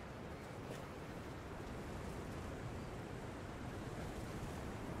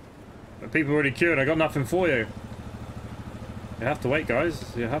 But people are already queuing. I got nothing for you. You have to wait, guys.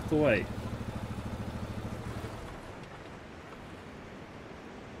 You have to wait.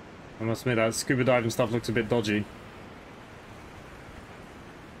 I must admit, that scuba diving stuff looks a bit dodgy.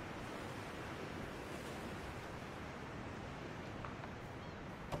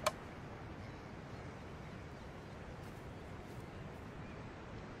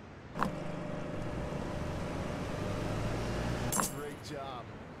 Great job.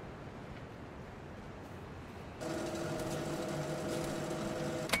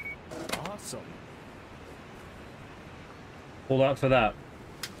 Awesome. All out for that.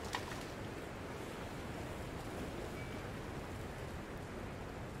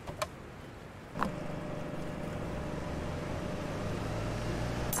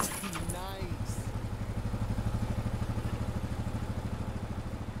 Nice.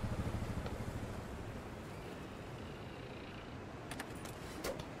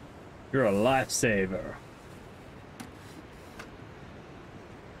 You're a lifesaver.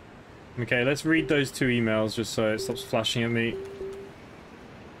 Okay, let's read those 2 emails just so it stops flashing at me.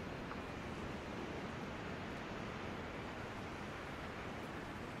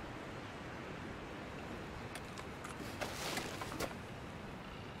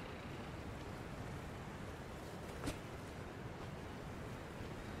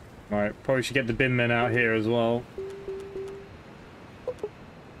 Alright, probably should get the bin men out here as well.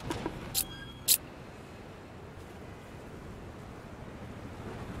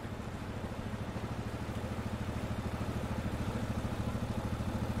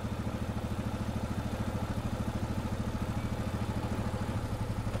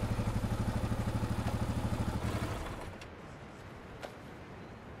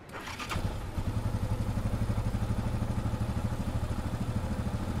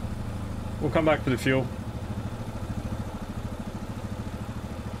 We'll come back for the fuel.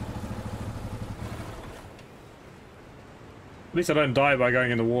 At least I don't die by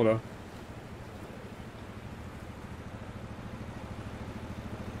going in the water.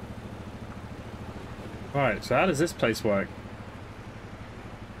 Right, so how does this place work?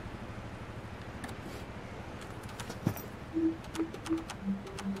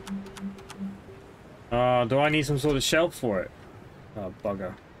 Do I need some sort of shelf for it? Oh,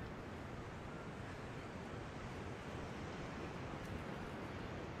 bugger.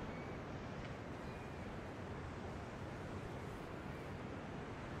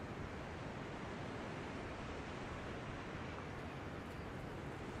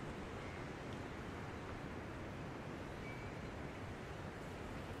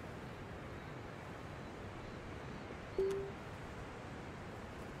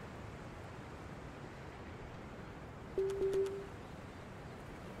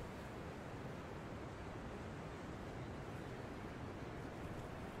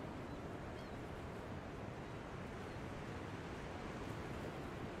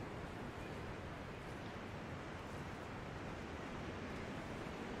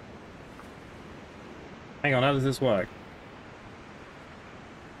 Hang on, how does this work?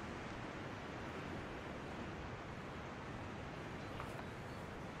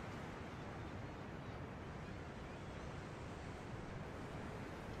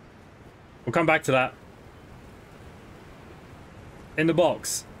 We'll come back to that. In the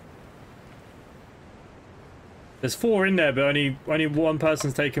box. There's 4 in there, but only one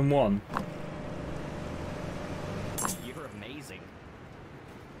person's taken one. You're amazing.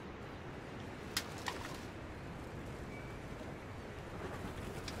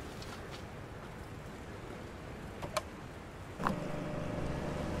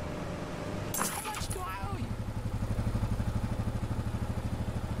 How much do I owe you?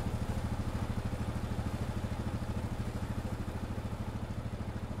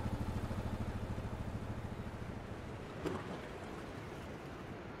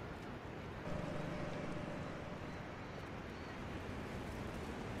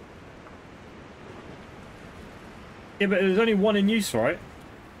 Yeah, but there's only one in use, right?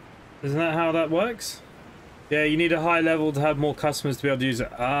 Isn't that how that works? Yeah, you need a high level to have more customers to be able to use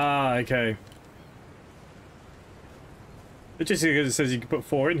it. Ah, okay. But just because it says you can put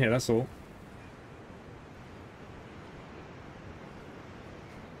 4 in here, that's all.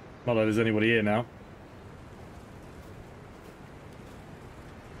 Not that there's anybody here now.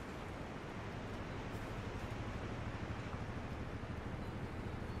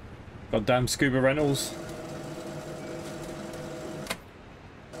 Goddamn scuba rentals.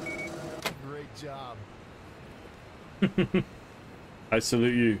 Great job. I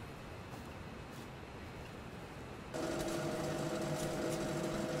salute you.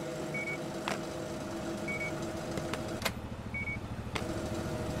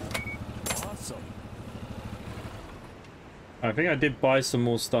 Awesome. I think I did buy some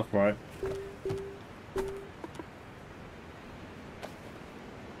more stuff, right?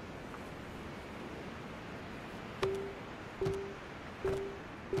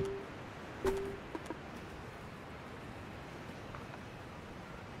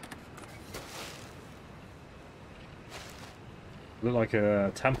 Looked like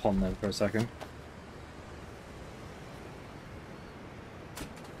a tampon then for a second.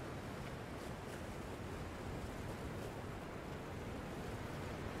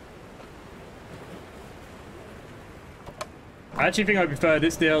 I actually think I prefer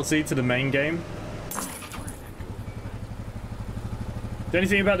this DLC to the main game. The only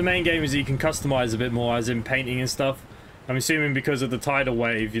thing about the main game is that you can customize a bit more, as in painting and stuff. I'm assuming because of the tidal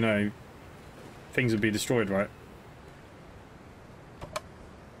wave, you know, things would be destroyed, right?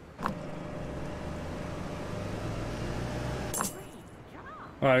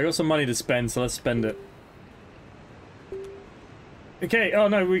 Alright, I got some money to spend, so let's spend it. Okay, oh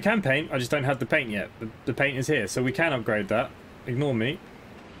no, we can paint. I just don't have the paint yet. The paint is here, so we can upgrade that. Ignore me.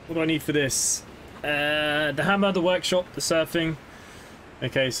 What do I need for this? The hammer, the workshop, the surfing.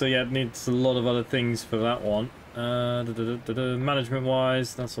 Okay, so yeah, it needs a lot of other things for that one.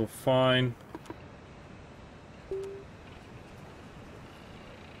 Management-wise, that's all fine.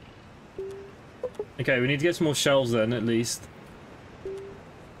 Okay, we need to get some more shelves then, at least.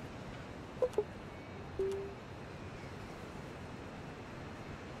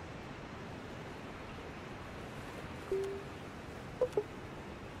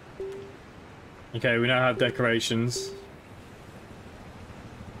 Okay, we now have decorations.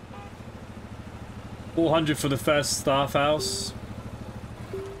 400 for the first staff house.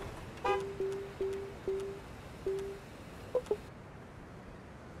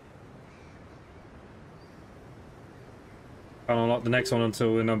 unlock the next one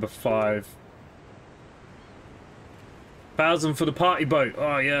until we're number 5. 1,000 for the party boat.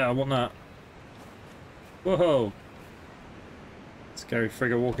 Oh yeah, I want that. Whoa. Scary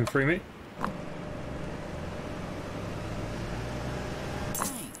figure walking through me.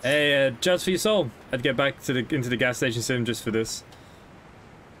 Hey, just for your soul. I'd get back to into the gas station sim just for this.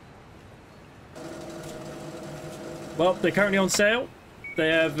 Well, they're currently on sale. They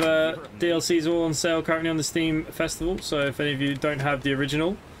have DLCs all on sale currently on the Steam Festival. So if any of you don't have the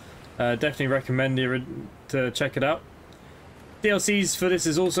original, definitely recommend to check it out. DLCs for this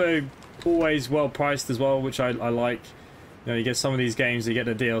is also always well priced as well, which I like. You know, you get some of these games, you get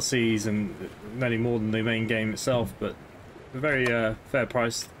the DLCs and many more than the main game itself, but they're very fair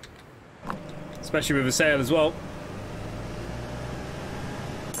priced, especially with a sale as well.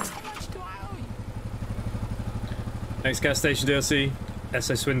 Next gas station DLC,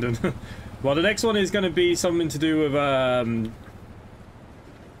 SO Swindon. Well, the next one is going to be something to do with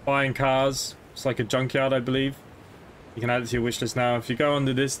buying cars. It's like a junkyard, I believe. You can add it to your wish list now. If you go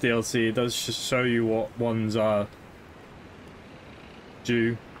under this DLC, it does show you what ones are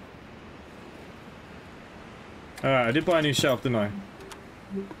due. Alright, I did buy a new shelf, didn't I?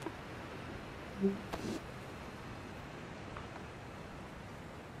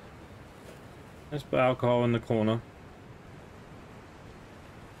 Let's put alcohol in the corner.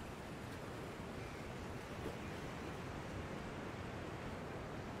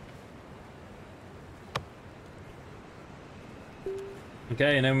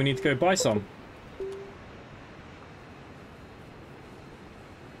 Okay, and then we need to go buy some.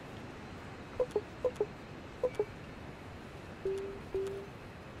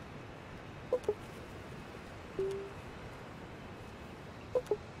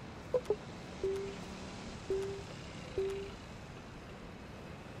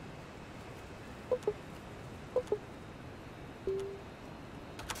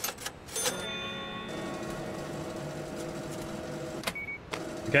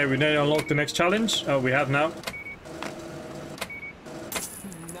 Okay, we nearly unlocked the next challenge. Oh, we have now.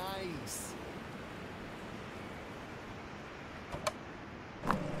 Nice.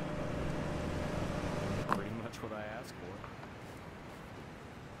 Pretty much what I asked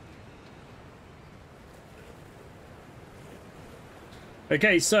for.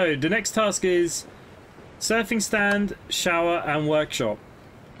 Okay, so the next task is surfing stand, shower, and workshop.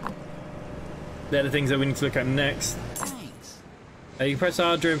 They're the things that we need to look at next. You can press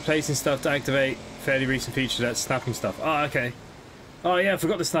R during placing stuff to activate fairly recent feature that's snapping stuff. Oh, okay. Oh yeah, I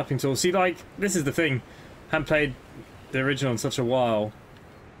forgot the snapping tool. See, like, this is the thing. Haven't played the original in such a while.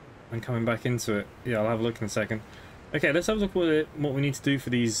 I'm coming back into it. Yeah, I'll have a look in a second. Okay, let's have a look what we need to do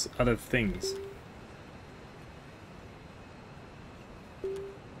for these other things.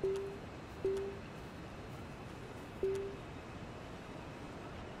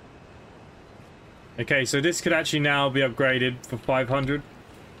 Okay, so this could actually now be upgraded for 500.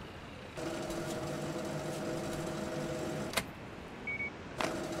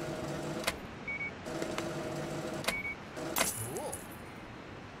 Cool.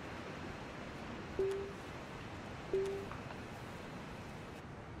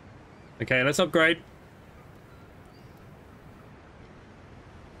 Okay, let's upgrade.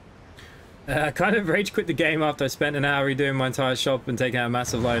 I kind of rage quit the game after I spent an hour redoing my entire shop and taking out a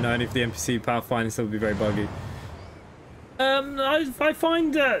massive loan only for the NPC pathfinding still to be very buggy. I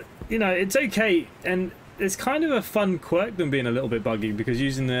find that, you know, it's okay, and it's kind of a fun quirk than being a little bit buggy, because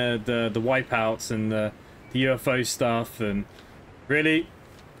using the wipeouts and the UFO stuff, and really,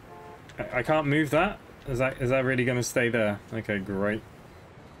 I can't move that? Is that really going to stay there? Okay, great.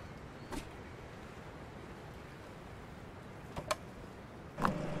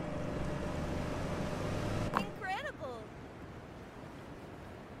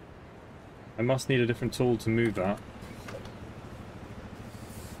 I must need a different tool to move that.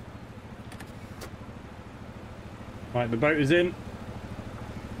 Right, the boat is in.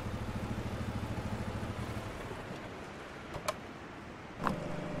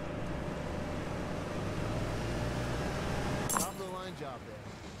 Top of the line job there.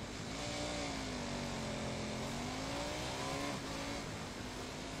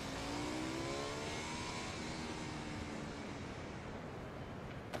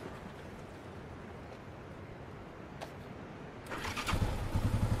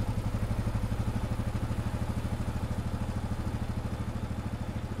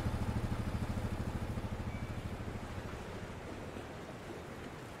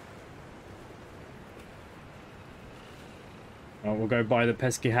 Oh, we'll go buy the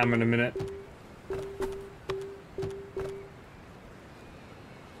pesky hammer in a minute.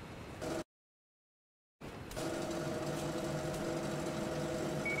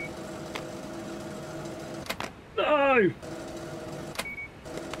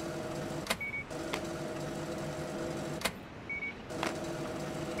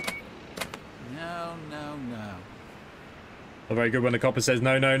 Not very good when the copper says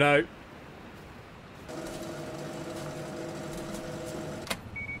no, no, no.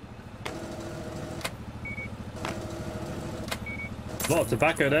 A lot of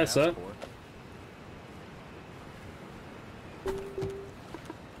tobacco there, sir.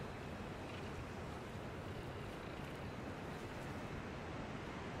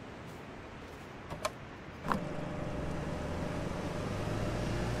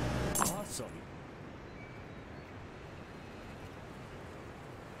 Awesome.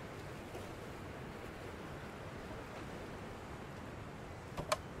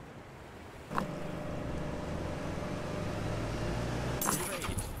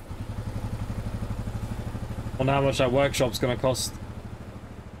 Wonder how much that workshop's gonna cost.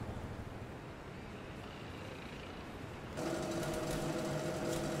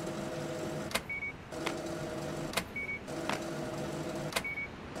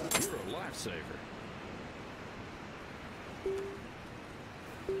 You're a lifesaver.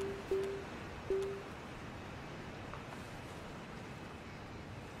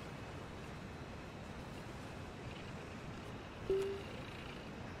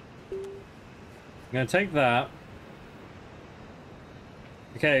 I'm gonna take that.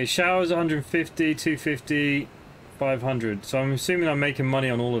 Okay, showers 150, 250, 500. So I'm assuming I'm making money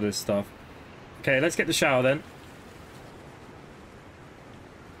on all of this stuff. Okay, let's get the shower then.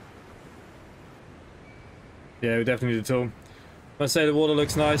 Yeah, we definitely need a tool. Let's say the water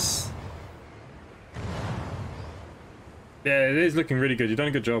looks nice. Yeah, it is looking really good. You've done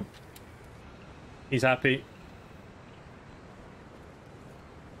a good job. He's happy.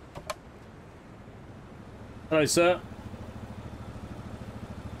 Hello, sir.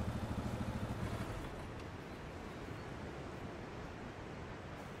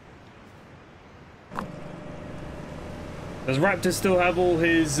 Does Raptor still have all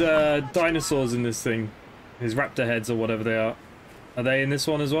his dinosaurs in this thing? His raptor heads or whatever they are. Are they in this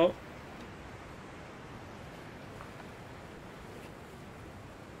one as well?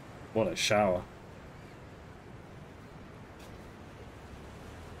 What a shower.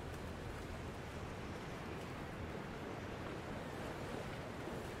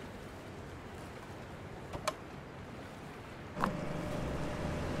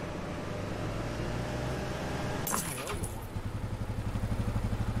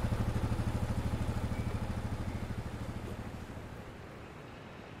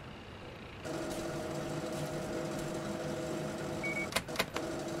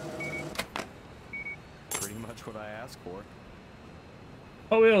 What I asked for.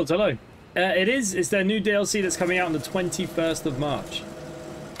 Oh, Wheels, hello. It's their new DLC that's coming out on the 21st of March.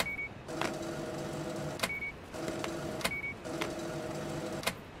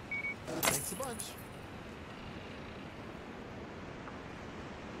 Thanks a bunch.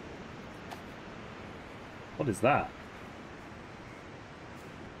 What is that?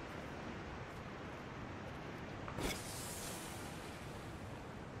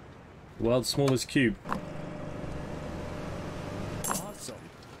 World's smallest cube. Awesome.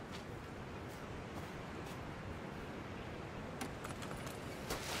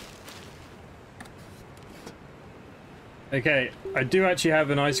 Okay, I do actually have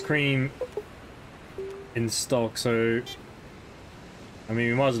an ice cream in stock, so I mean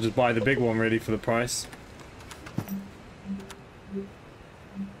we might as well just buy the big one really for the price.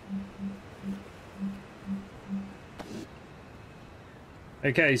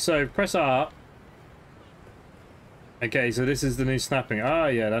 Okay, so press R. Okay, so this is the new snapping. Ah,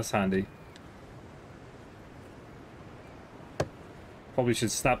 yeah, that's handy. Probably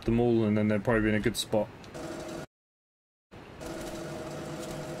should snap them all and then they'll probably be in a good spot.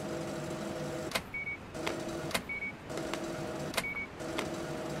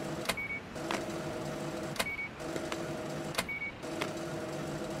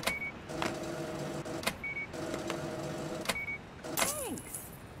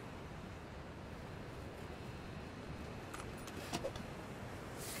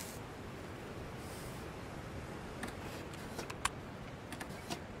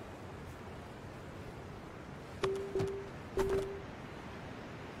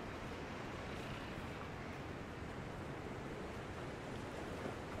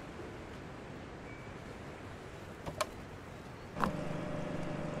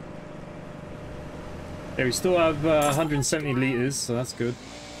 Yeah, we still have 170 liters, so that's good.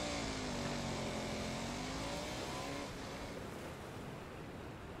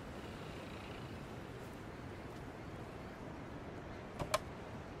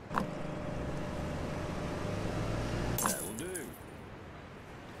 That'll do.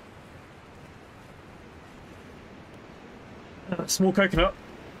 Small coconut.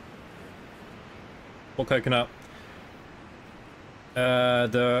 What coconut?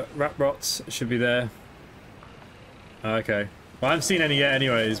 The rat rots should be there. Okay. Well, I haven't seen any yet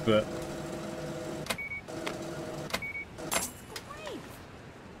anyways, but...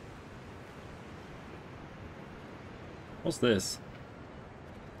 What's this?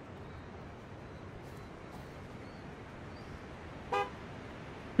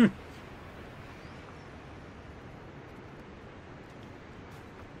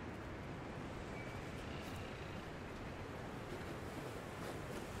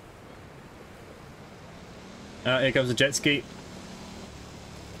 Here comes a jet ski.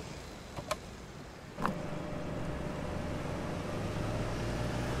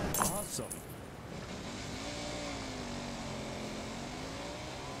 Awesome.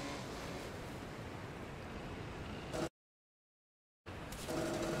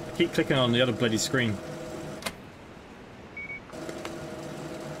 I keep clicking on the other bloody screen.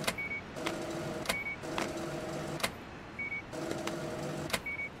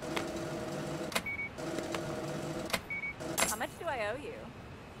 How much do I owe you?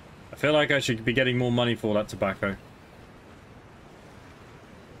 I feel like I should be getting more money for that tobacco.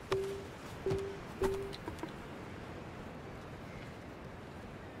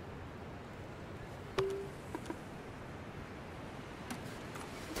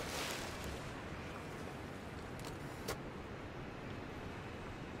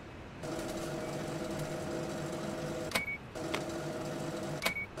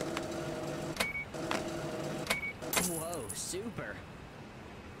 Whoa, super.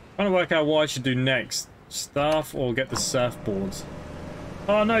 Trying to work out what I should do next. Staff or get the surfboards.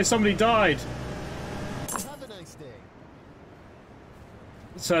 Oh no, somebody died! Have a nice day.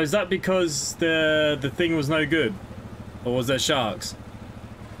 So is that because the thing was no good? Or was there sharks?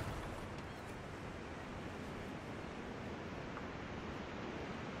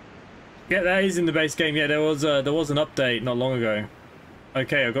 Yeah, that is in the base game. Yeah, there was an update not long ago.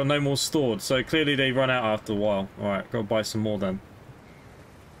 Okay, I've got no more stored, so clearly they run out after a while. Alright, gotta buy some more then.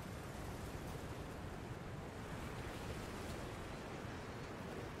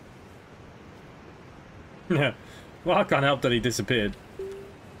 Yeah, well, I can't help that he disappeared.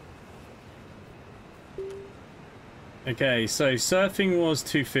 Okay, so surfing was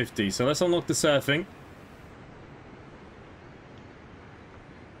 250, so let's unlock the surfing.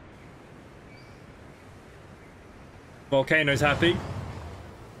 Volcano's happy.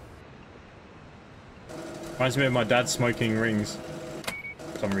 Reminds me of my dad smoking rings.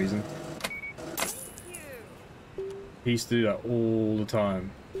 For some reason. He used to do that all the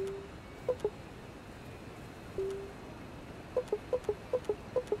time.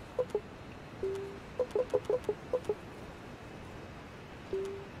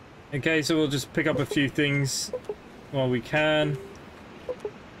 Okay, so we'll just pick up a few things while we can.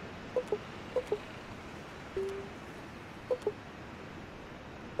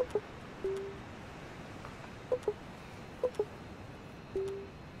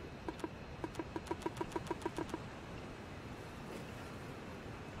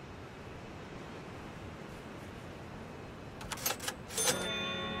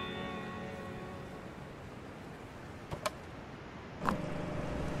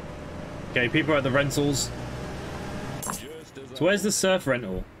 Okay, people are at the rentals. So where's the surf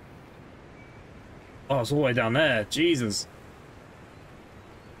rental? Oh, it's all the way down there. Jesus.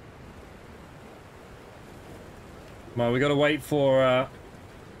 Well, we gotta wait for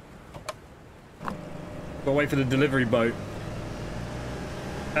the delivery boat.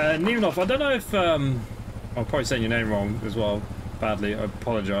 Nevenov, I don't know if I'm probably saying your name wrong as well. Badly, I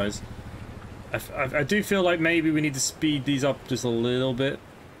apologize. I do feel like maybe we need to speed these up just a little bit.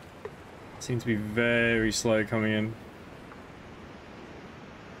 Seem to be very slow coming in.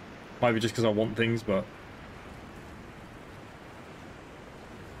 Might be just because I want things, but...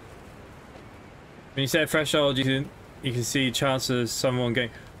 When you say a threshold, you can see chances of someone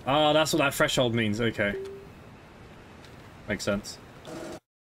getting... Ah, that's what that threshold means. Okay. Makes sense.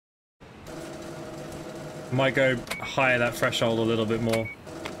 Might go higher that threshold a little bit more.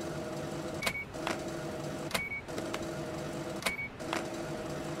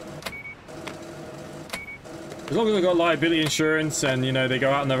 As long as they've got liability insurance and, you know, they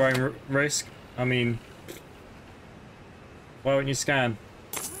go out on their own risk. I mean... Why wouldn't you scan?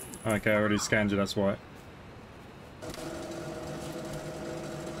 Okay, I already scanned you, that's why.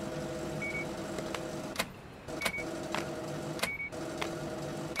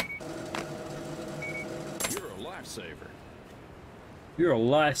 You're a lifesaver. You're a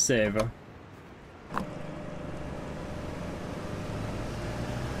lifesaver.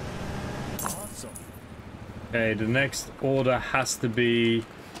 Okay, the next order has to be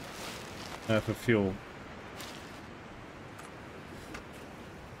for fuel.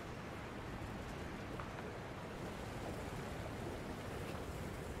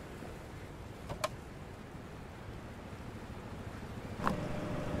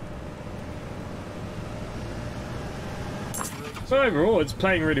 So overall, it's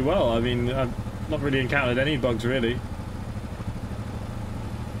playing really well. I mean, I've not really encountered any bugs, really.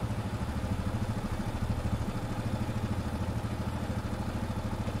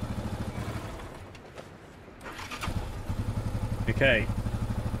 Okay.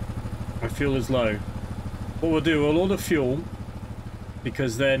 My fuel is low. What we'll do, we'll order fuel,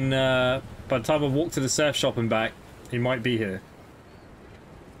 because then by the time I walk to the surf shop and back, he might be here.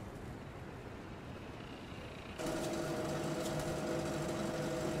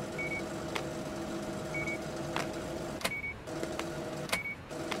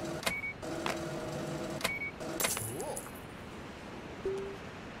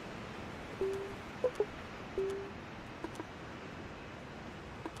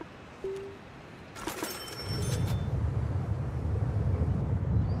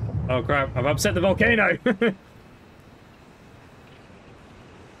 Oh crap, I've upset the volcano!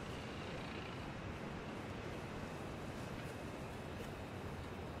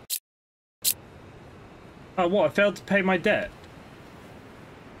 Oh what, I failed to pay my debt?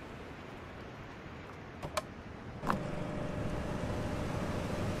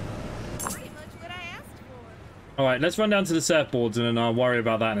 Pretty much what I asked for. Alright, let's run down to the surfboards and then I'll worry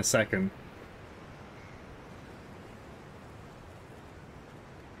about that in a second.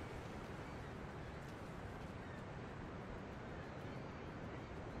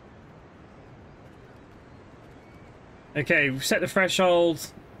 Okay, we've set the threshold.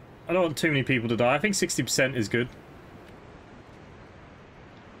 I don't want too many people to die. I think 60% is good.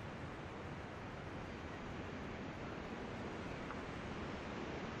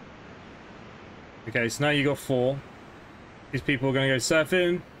 Okay, so now you got 4. These people are going to go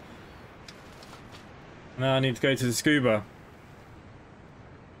surfing. Now I need to go to the scuba.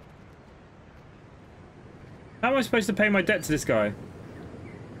 How am I supposed to pay my debt to this guy?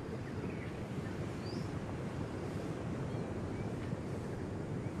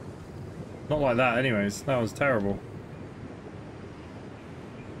 Not like that anyways. That was terrible.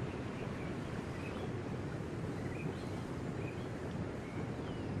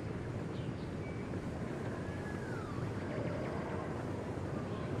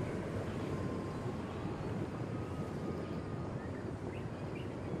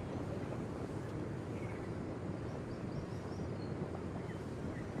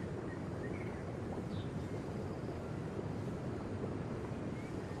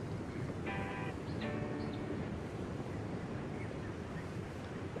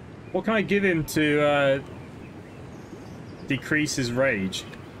 What can I give him to decrease his rage?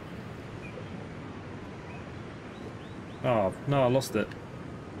 Oh, no, I lost it.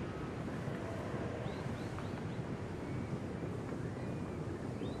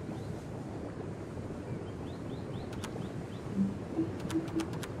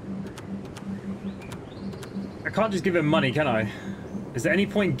 I can't just give him money, can I? Is there any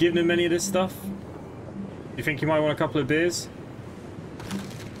point giving him any of this stuff? Do you think he might want a couple of beers?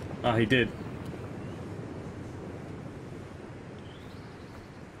 Ah, he did.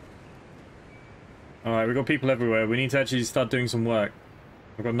 Alright, we've got people everywhere. We need to actually start doing some work.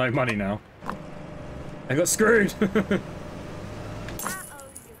 I've got no money now. I got screwed! Where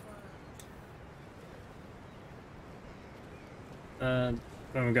am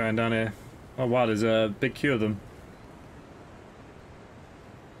I going down here? Oh wow, there's a big queue of them.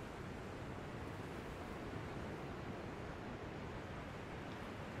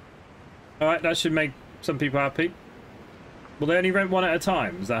 Alright, that should make some people happy. Will they only rent one at a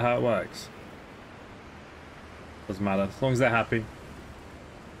time? Is that how it works? Doesn't matter, as long as they're happy.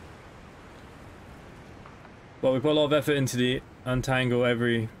 Well, we put a lot of effort into the untangle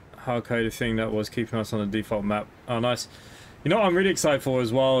every hard-coded thing that was keeping us on the default map. Oh, nice. You know what I'm really excited for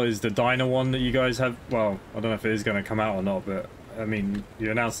as well is the diner one that you guys have. Well, I don't know if it is going to come out or not, but I mean,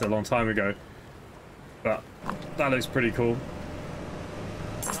 you announced it a long time ago. But that looks pretty cool.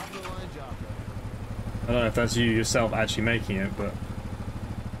 I don't know if that's you yourself actually making it, but...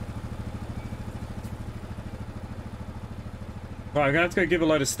 Right, I'm gonna have to go give a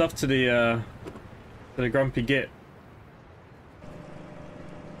load of stuff to the grumpy git.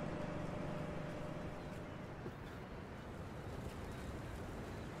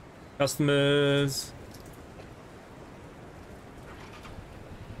 Customers.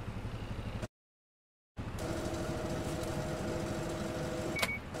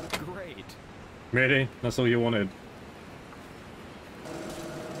 Great. Really? That's all you wanted?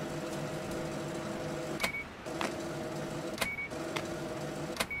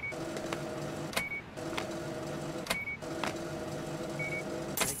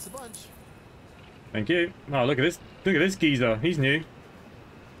 Thanks a bunch. Thank you. Oh, look at this. Look at this geezer. He's new.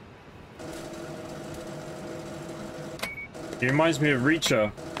 He reminds me of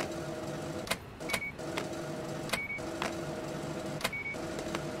Reacher.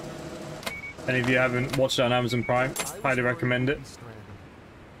 Any of you haven't watched it on Amazon Prime, highly recommend it.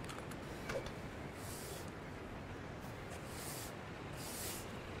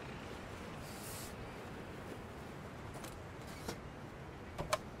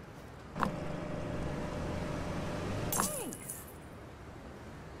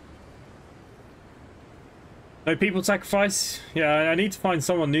 No people sacrifice? Yeah, I need to find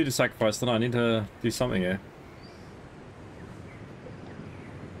someone new to sacrifice, don't I? I need to do something here.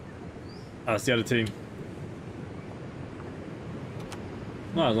 Oh, it's the other team.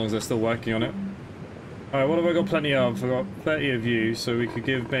 No, as long as they're still working on it. Alright, what have I got plenty of? I've got 30 of you, so we could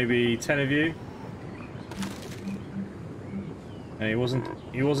give maybe 10 of you. And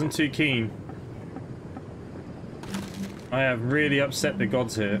he wasn't too keen. I have really upset the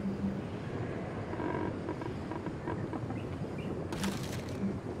gods here.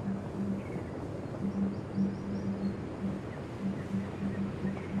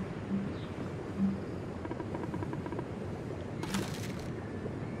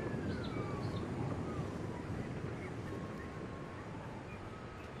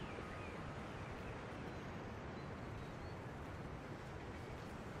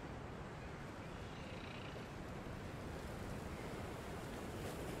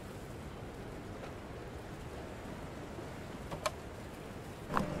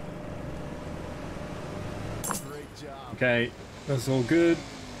 Okay, that's all good.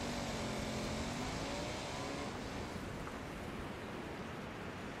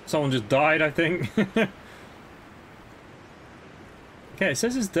 Someone just died, I think. Okay, it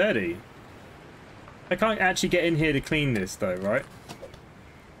says it's dirty. I can't actually get in here to clean this though, right?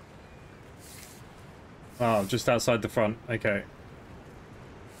 Oh, just outside the front. Okay.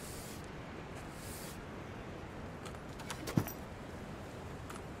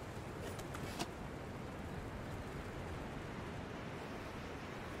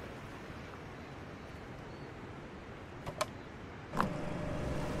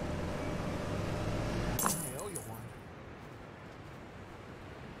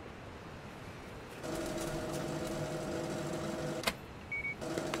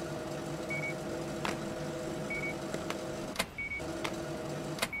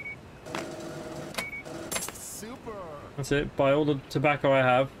 That's it. Buy all the tobacco I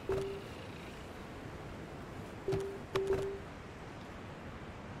have.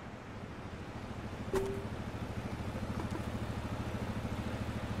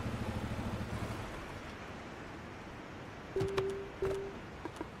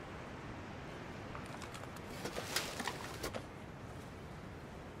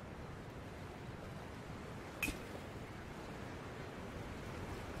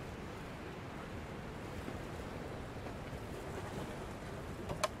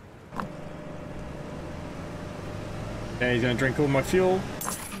 Okay, he's gonna drink all my fuel.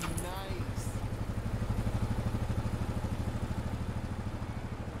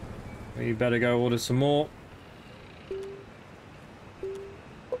 We better go order some more.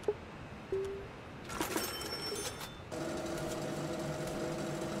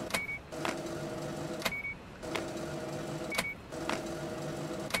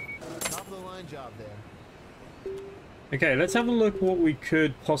 Top of the line job there. Okay, let's have a look what we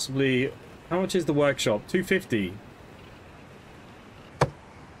could possibly... How much is the workshop? 250.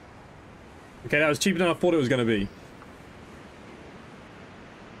 Okay, that was cheaper than I thought it was going to be.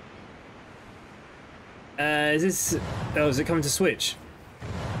 Is this... Oh, is it coming to Switch?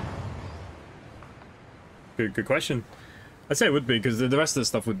 Good question. I'd say it would be, because the rest of the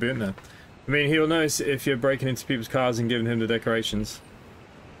stuff would be in there. I mean, he'll notice if you're breaking into people's cars and giving him the decorations.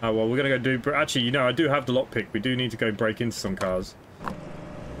 Oh, well, we're going to go do... Actually, you know, I do have the lockpick. We do need to go break into some cars.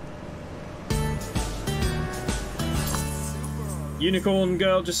 Unicorn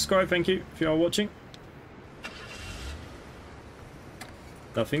girl, just subscribe, thank you, if you are watching.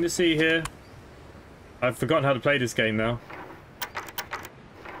 Nothing to see here. I've forgotten how to play this game now.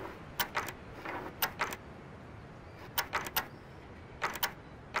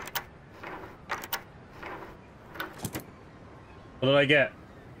 What did I get?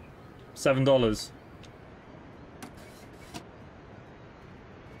 $7.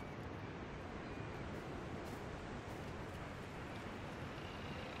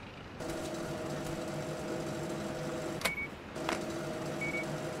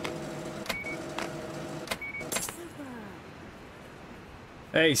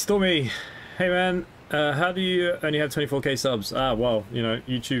 Hey, Stormy. Hey, man. How do you only have 24k subs? Ah, well, you know,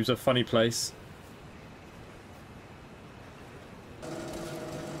 YouTube's a funny place.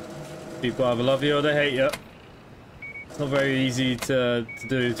 People either love you or they hate you. It's not very easy to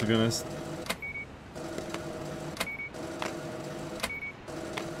do, to be honest.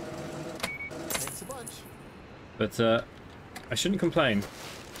 Thanks a bunch. But I shouldn't complain.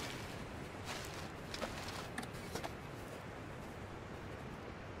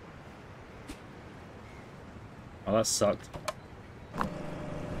 Oh, that sucked.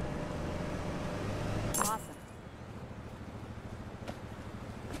 Awesome.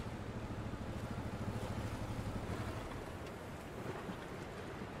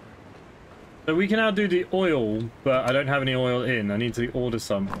 So we can now do the oil, but I don't have any oil in. I need to order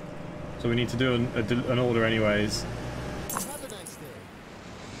some. So we need to do an order anyways. Have a nice day.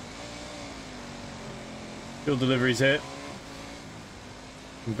 Fuel delivery's here.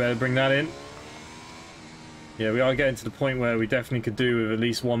 We better bring that in. Yeah, we are getting to the point where we definitely could do with at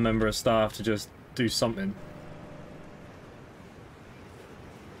least one member of staff to just do something.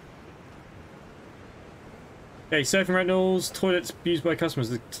 Okay, surfing rentals, toilets used by customers.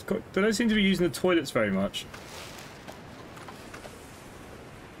 They don't seem to be using the toilets very much.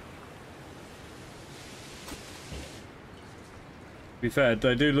 To be fair,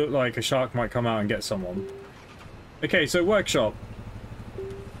 they do look like a shark might come out and get someone. Okay, so workshop.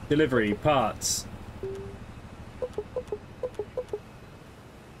 Delivery, parts.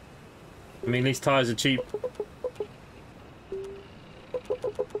 I mean, these tires are cheap.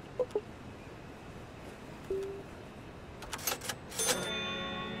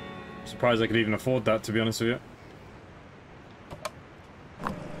 Surprised I could even afford that, to be honest with you.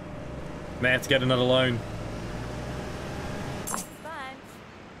 May have to get another loan.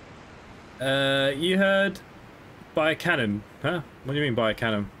 You heard buy a cannon, huh? What do you mean buy a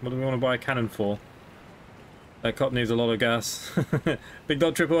cannon? What do we want to buy a cannon for? That cop needs a lot of gas. Big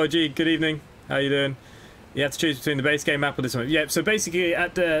Dog Triple OG, good evening. How you doing? You have to choose between the base game map or this one. Yeah, so basically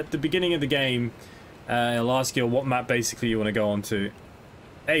at the beginning of the game, it'll ask you what map basically you want to go on to.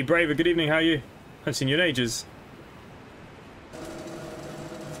 Hey Braver, good evening, how are you? I've seen you in ages.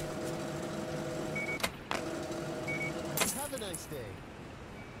 Have a nice day.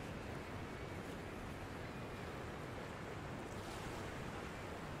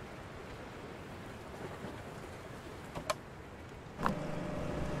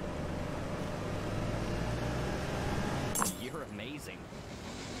 You're amazing.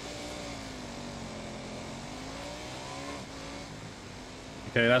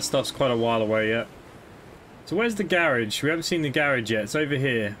 Okay, that stuff's quite a while away yet. So where's the garage? We haven't seen the garage yet. It's over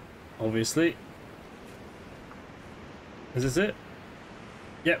here, obviously. Is this it?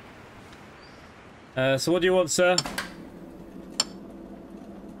 Yep. So what do you want, sir?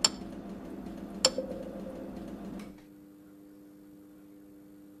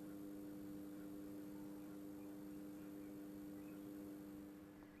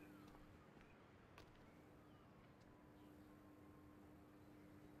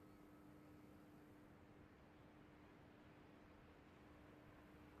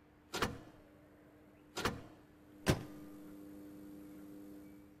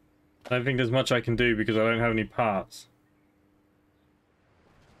 I don't think there's much I can do because I don't have any parts.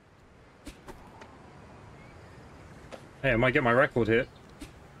 Hey, I might get my record hit.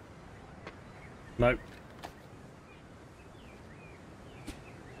 Nope.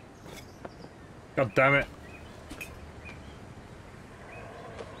 God damn it.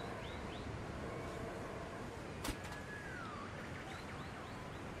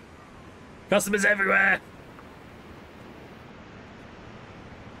 Customers everywhere!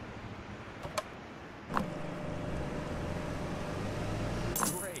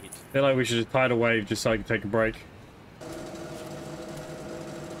 I feel like we should just tide a wave just so I can take a break.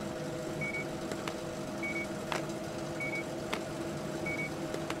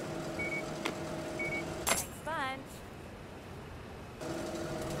 Thanks, bunch.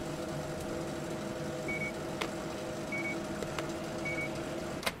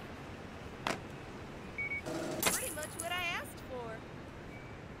 Pretty much what I asked for.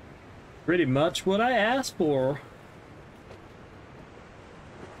 Pretty much what I asked for.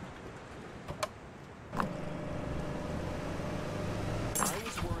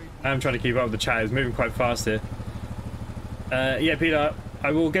 I'm trying to keep up with the chat. It's moving quite fast here. Yeah, Peter,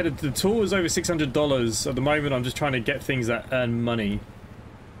 I will get it. The tool is over $600 at the moment. I'm just trying to get things that earn money.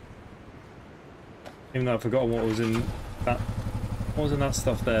 Even though I've forgotten what was in that. What was in that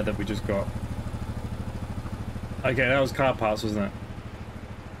stuff there that we just got? Okay, that was car parts, wasn't it?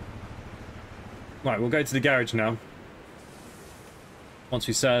 Right, we'll go to the garage now. Once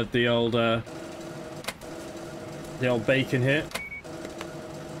we serve the old bacon here.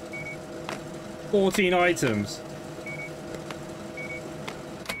 14 items.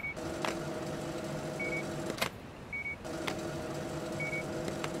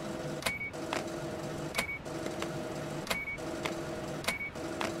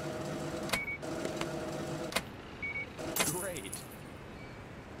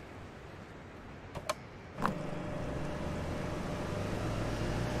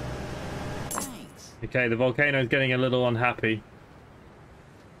 Okay, the volcano's getting a little unhappy.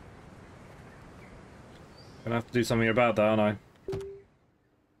 Gonna have to do something about that, aren't I?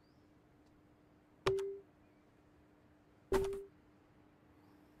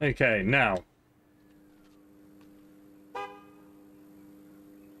 Okay, now.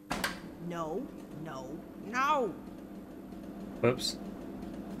 No, no, no! Whoops.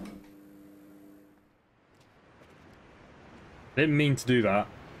 Didn't mean to do that.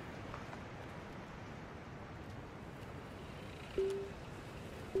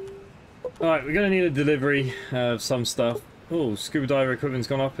 Alright, we're gonna need a delivery of some stuff. Oh, scuba diver equipment's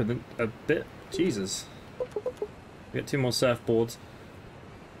gone up a bit. Jesus. We got 2 more surfboards.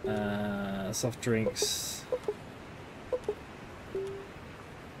 Soft drinks.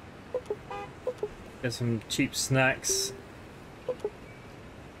 Get some cheap snacks.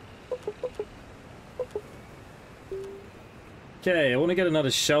 Okay, I want to get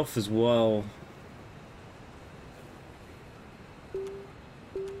another shelf as well.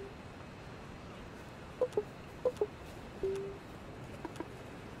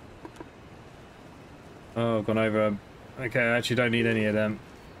 Oh, I've gone over. Okay, I actually don't need any of them.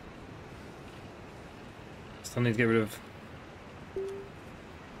 Still need to get rid of.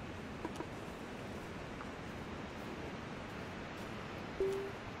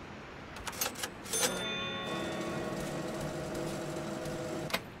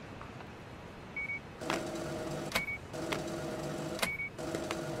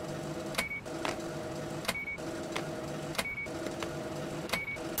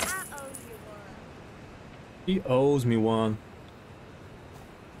 He owes me one.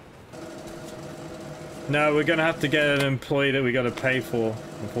 No, we're gonna have to get an employee that we gotta pay for,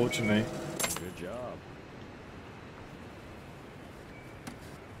 unfortunately. Good job.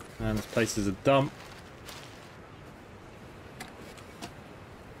 And this place is a dump.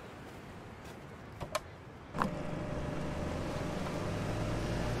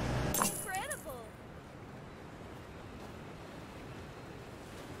 Incredible!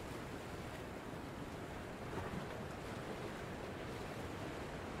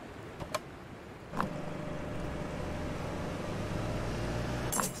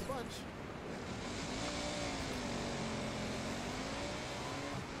 Thanks a bunch.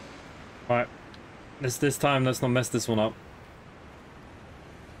 Alright. This time, let's not mess this one up.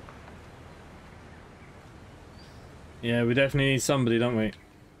 Yeah, we definitely need somebody, don't we?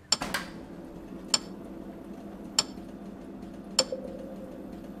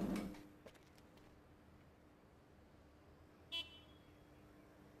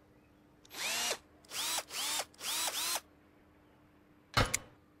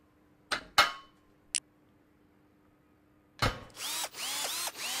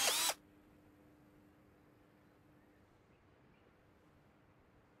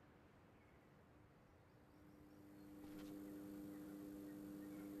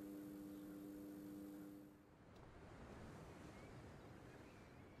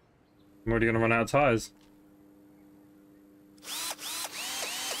 I'm already gonna run out of tires.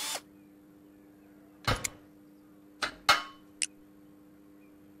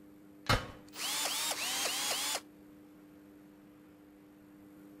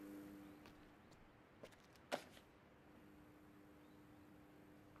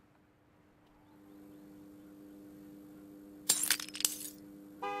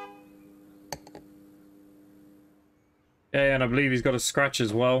 Yeah, and I believe he's got a scratch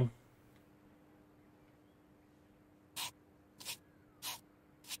as well.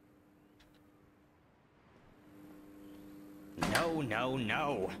 No, no,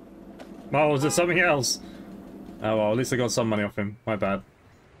 no. Oh, was it something else? Oh well, at least I got some money off him. My bad.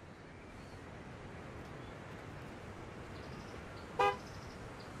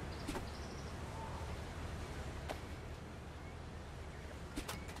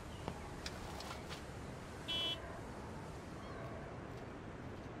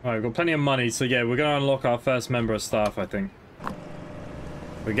 Alright, we've got plenty of money, so yeah, we're gonna unlock our first member of staff, I think.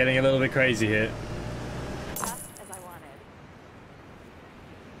 We're getting a little bit crazy here. Just as I wanted.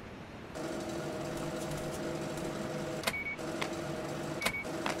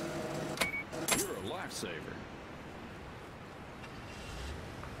 You're a lifesaver.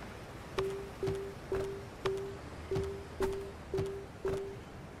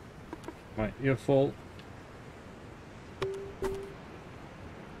 Right, your fault.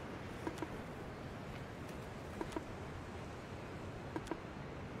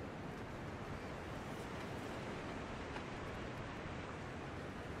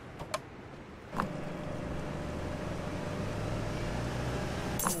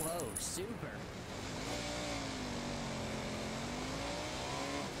 Whoa, super.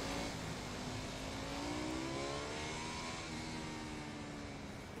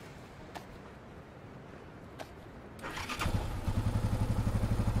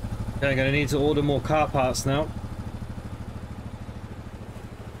 Okay, I'm gonna need to order more car parts now.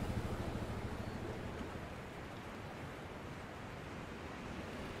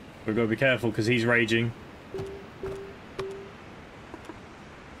 We've got to be careful because he's raging.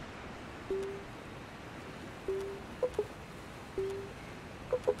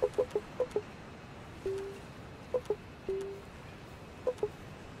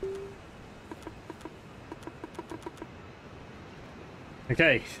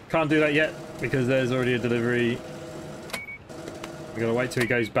 Okay, can't do that yet because there's already a delivery. We gotta wait till he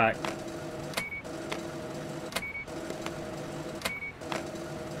goes back.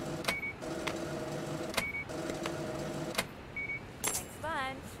 Thanks,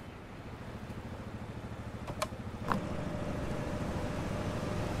 bunch.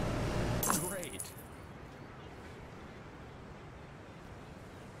 Great.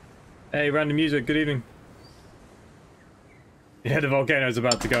 Hey, random music, good evening. Yeah, the volcano's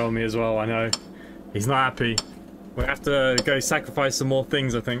about to go on me as well, I know. He's not happy. We have to go sacrifice some more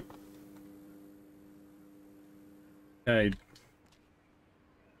things, I think. Okay.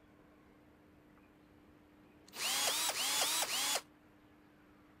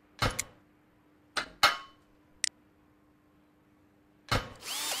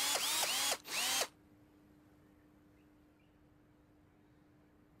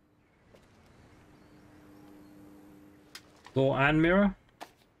 Door and mirror?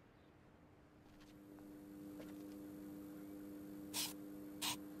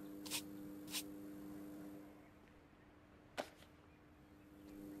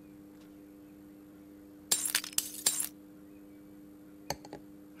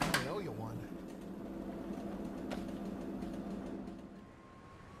 I owe you one.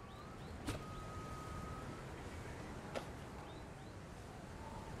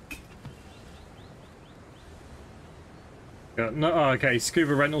 No, oh, okay,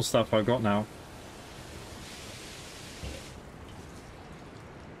 scuba rental stuff I've got now.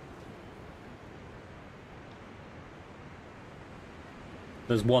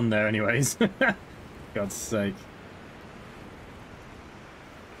 There's one there anyways. God's sake.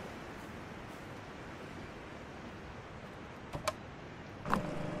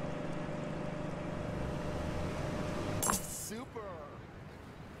 Super.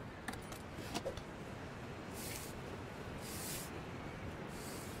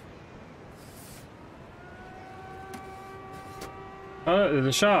 Oh, there's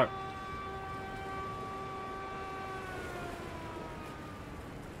a shark.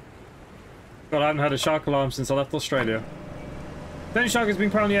 God, I haven't had a shark alarm since I left Australia. The only shark has been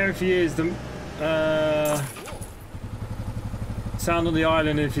prone in the area for years. The sound on the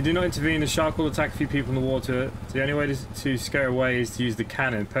island. If you do not intervene, the shark will attack a few people in the water. The only way to scare away is to use the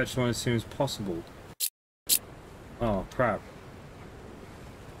cannon. Purchase one as soon as possible. Oh, crap.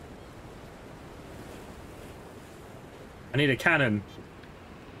 I need a cannon.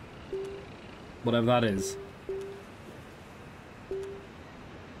 Whatever that is.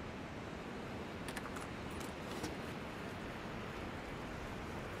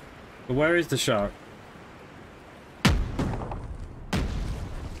 But where is the shark?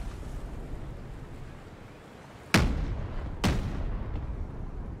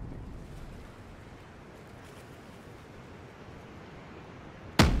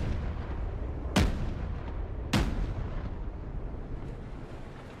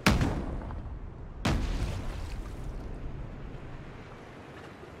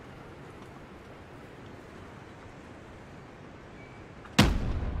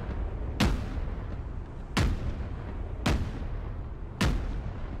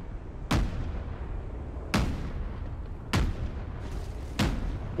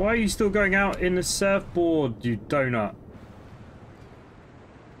 Why are you still going out in the surfboard, you donut?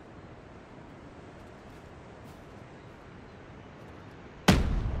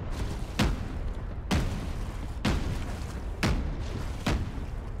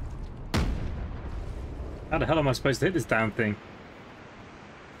 How the hell am I supposed to hit this damn thing?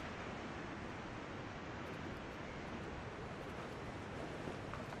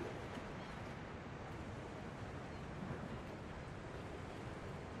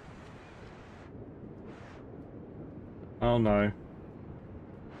 Oh no.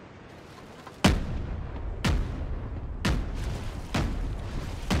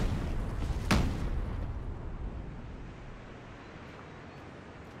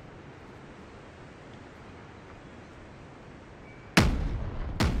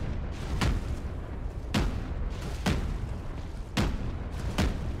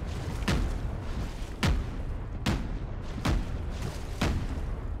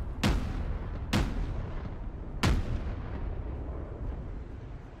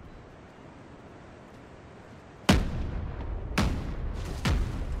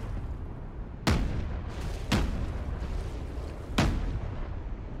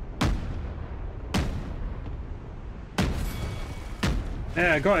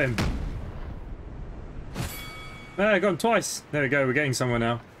 Yeah, I got him. Yeah, I got him twice. There we go, we're getting somewhere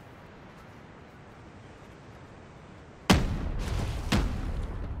now.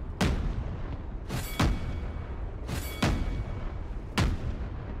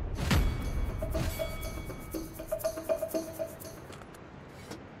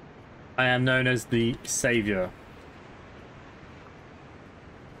 I am known as the Savior.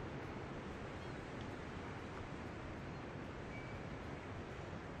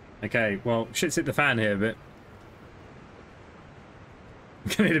 Okay, well, shit's hit the fan here a bit.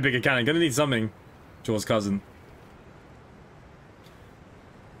 I'm gonna need a bigger cannon. Gonna need something. Jaws' cousin.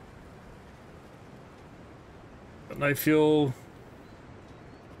 Got no fuel.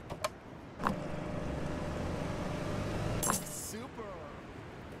 Super.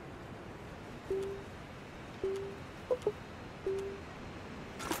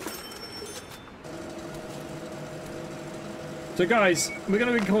 So guys, we're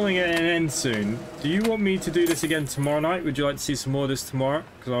going to be calling it an end soon. Do you want me to do this again tomorrow night? Would you like to see some more of this tomorrow?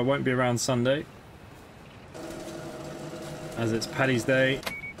 Because I won't be around Sunday. As it's Paddy's Day.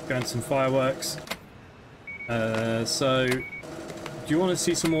 Going to some fireworks. So, do you want to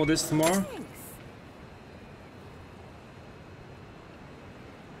see some more of this tomorrow?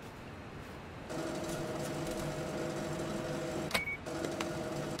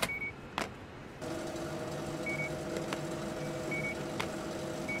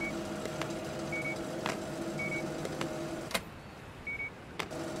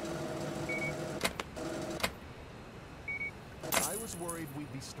 I was worried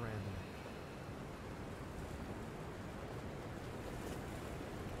we'd be stranded.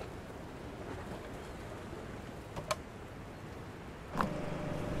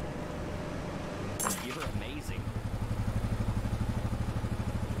 You're amazing.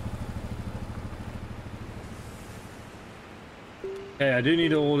 Okay, I do need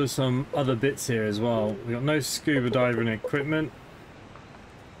to order some other bits here as well. We got no scuba diving equipment.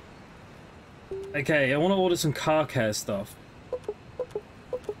 Okay, I want to order some car care stuff.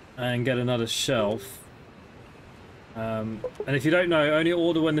 And get another shelf. And if you don't know, only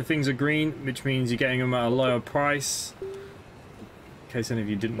order when the things are green, which means you're getting them at a lower price. In case any of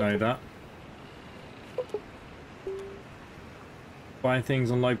you didn't know that. Buying things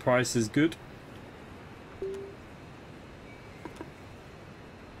on low price is good.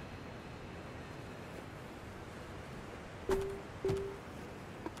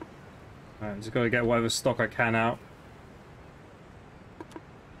 Alright, just gotta get whatever stock I can out.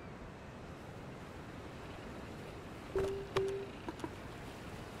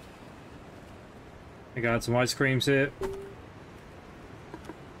 I got some ice creams here.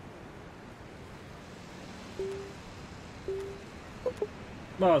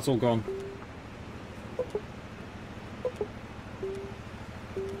 Oh, it's all gone.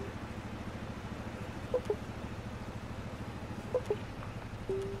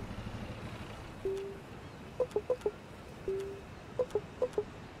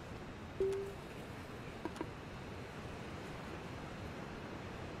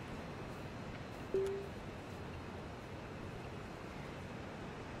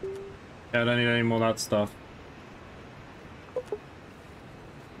 Yeah, I don't need any more of that stuff.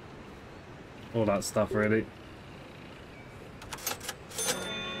 All that stuff, really.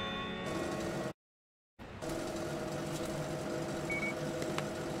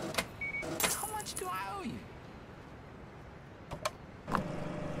 How much do I owe you?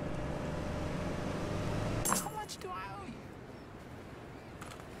 How much do I owe you?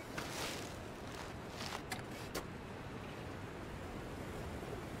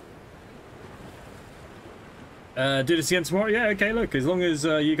 Do this again tomorrow? Yeah, okay, look, as long as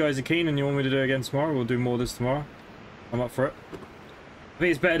you guys are keen and you want me to do it again tomorrow, we'll do more of this tomorrow. I'm up for it. I think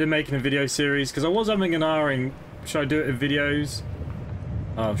it's better than making a video series, because I was having an hour. Should I do it in videos?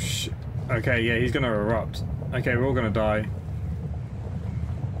 Oh, shit. Okay, yeah, he's gonna erupt. Okay, we're all gonna die.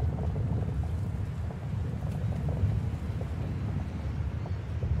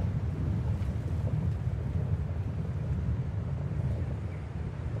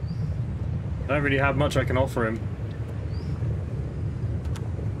 I don't really have much I can offer him.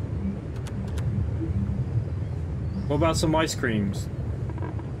 What about some ice creams?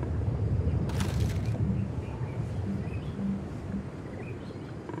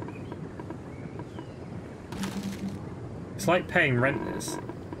 It's like paying rent, this.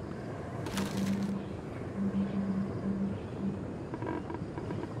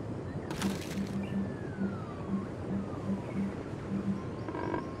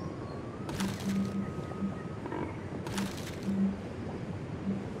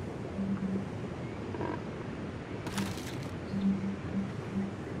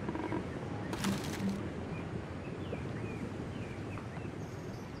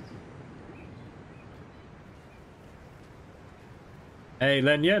 Hey,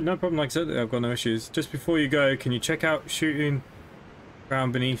 Len. Yeah, no problem. Like I said, I've got no issues. Just before you go, can you check out shooting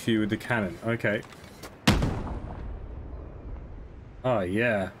ground beneath you with the cannon? Okay. Oh,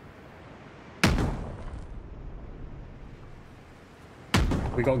 yeah.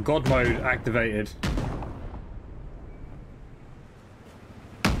 We got God mode activated.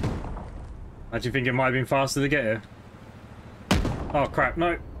 I actually think it might have been faster to get here. Oh, crap.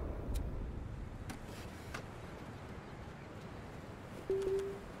 No.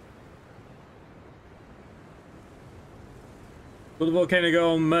 Will the volcano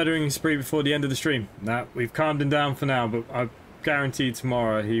go on murdering spree before the end of the stream? Nah, we've calmed him down for now, but I guarantee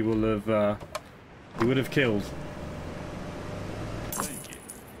tomorrow he will have, he would have killed. Thank you.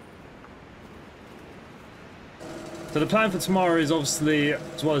 So the plan for tomorrow is obviously,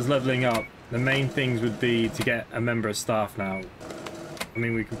 as well as leveling up, the main things would be to get a member of staff now. I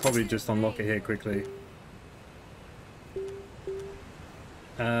mean, we could probably just unlock it here quickly.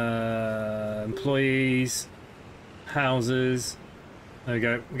 Employees, houses. There we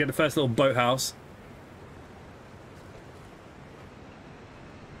go. We get the first little boathouse.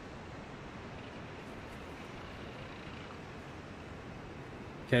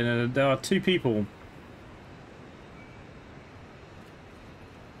 Okay, now there are 2 people.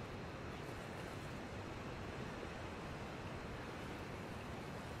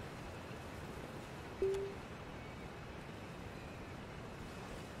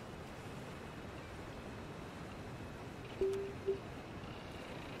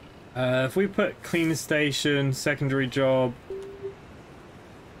 If we put cleaning station, secondary job,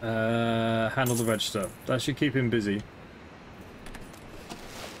 handle the register, that should keep him busy.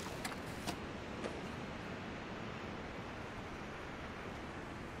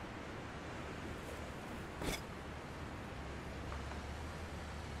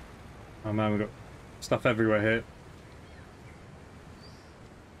 Oh man, we've got stuff everywhere here.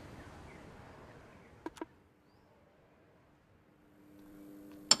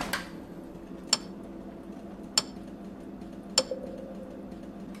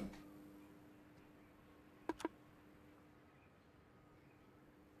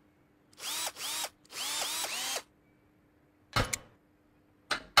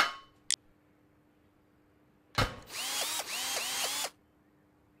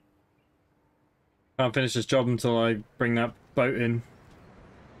 Can't finish this job until I bring that boat in.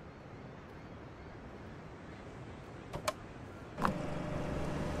 Have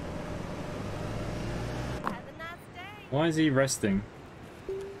a nice day. Why is he resting?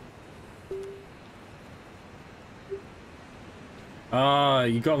 Ah,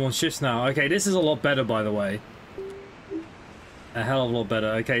 you got him on shifts now. Okay, this is a lot better, by the way. A hell of a lot better.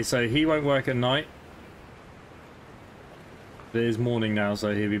 Okay, so he won't work at night. It is morning now,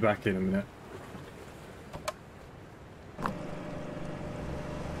 so he'll be back in a minute.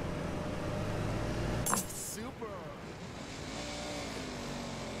 Super.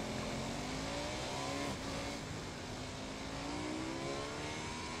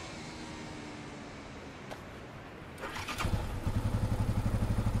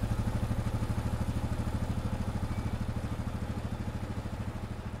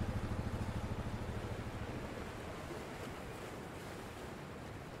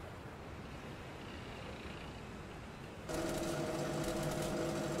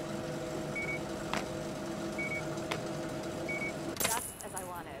 Just as I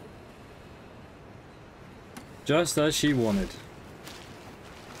wanted. Just as she wanted.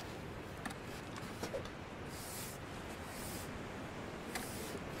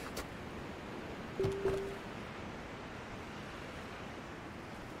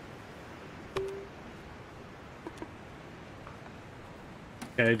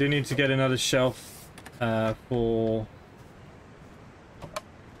 Okay, I do need to get another shelf for...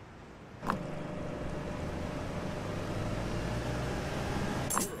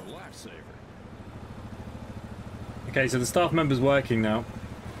 You're a lifesaver. Okay, so the staff member's working now.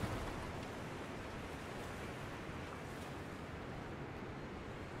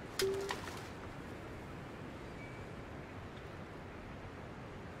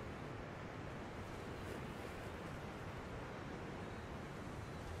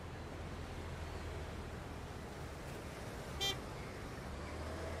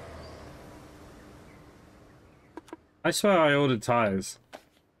 I swear I ordered tires.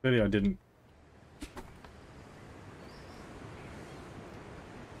 Really, I didn't.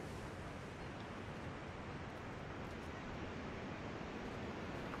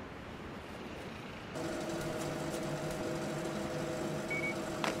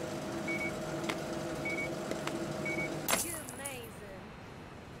 You're amazing.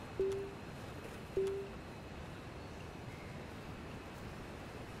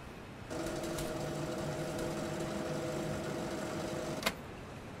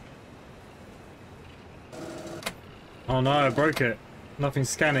 Oh no, I broke it. Nothing's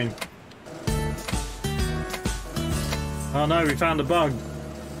scanning. Oh no, we found a bug.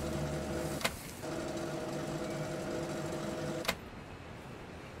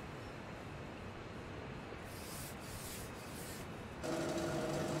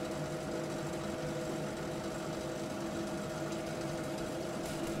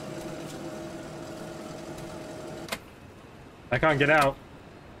 I can't get out.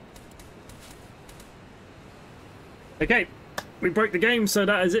 Okay, we broke the game, so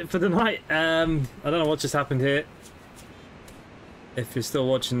that is it for the night. I don't know what just happened here. If you're still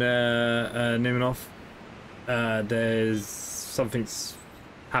watching Nimanov, there's something's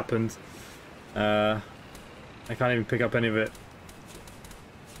happened. I can't even pick up any of it.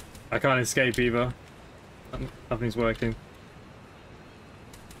 I can't escape either. Nothing's working.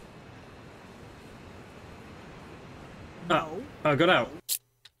 No. I got out.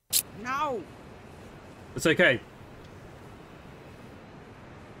 No. It's okay.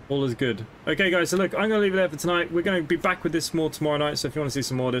 All is good. Okay, guys, so look, I'm going to leave it there for tonight. We're going to be back with this more tomorrow night, so if you want to see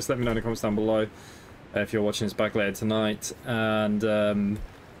some more of this, let me know in the comments down below if you're watching this back later tonight. And,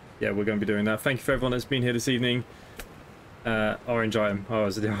 yeah, we're going to be doing that. Thank you for everyone that's been here this evening. Orange item. Oh,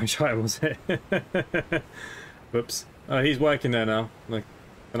 was it the orange item, was it? Whoops. Oh, he's working there now. Like,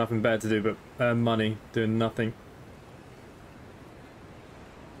 got nothing better to do but earn money, doing nothing.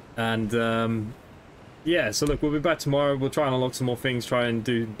 And, yeah, so look, we'll be back tomorrow. We'll try and unlock some more things, try and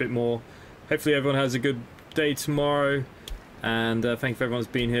do a bit more. Hopefully everyone has a good day tomorrow. And thank you for everyone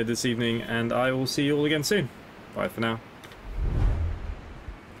that's been here this evening. And I will see you all again soon. Bye for now.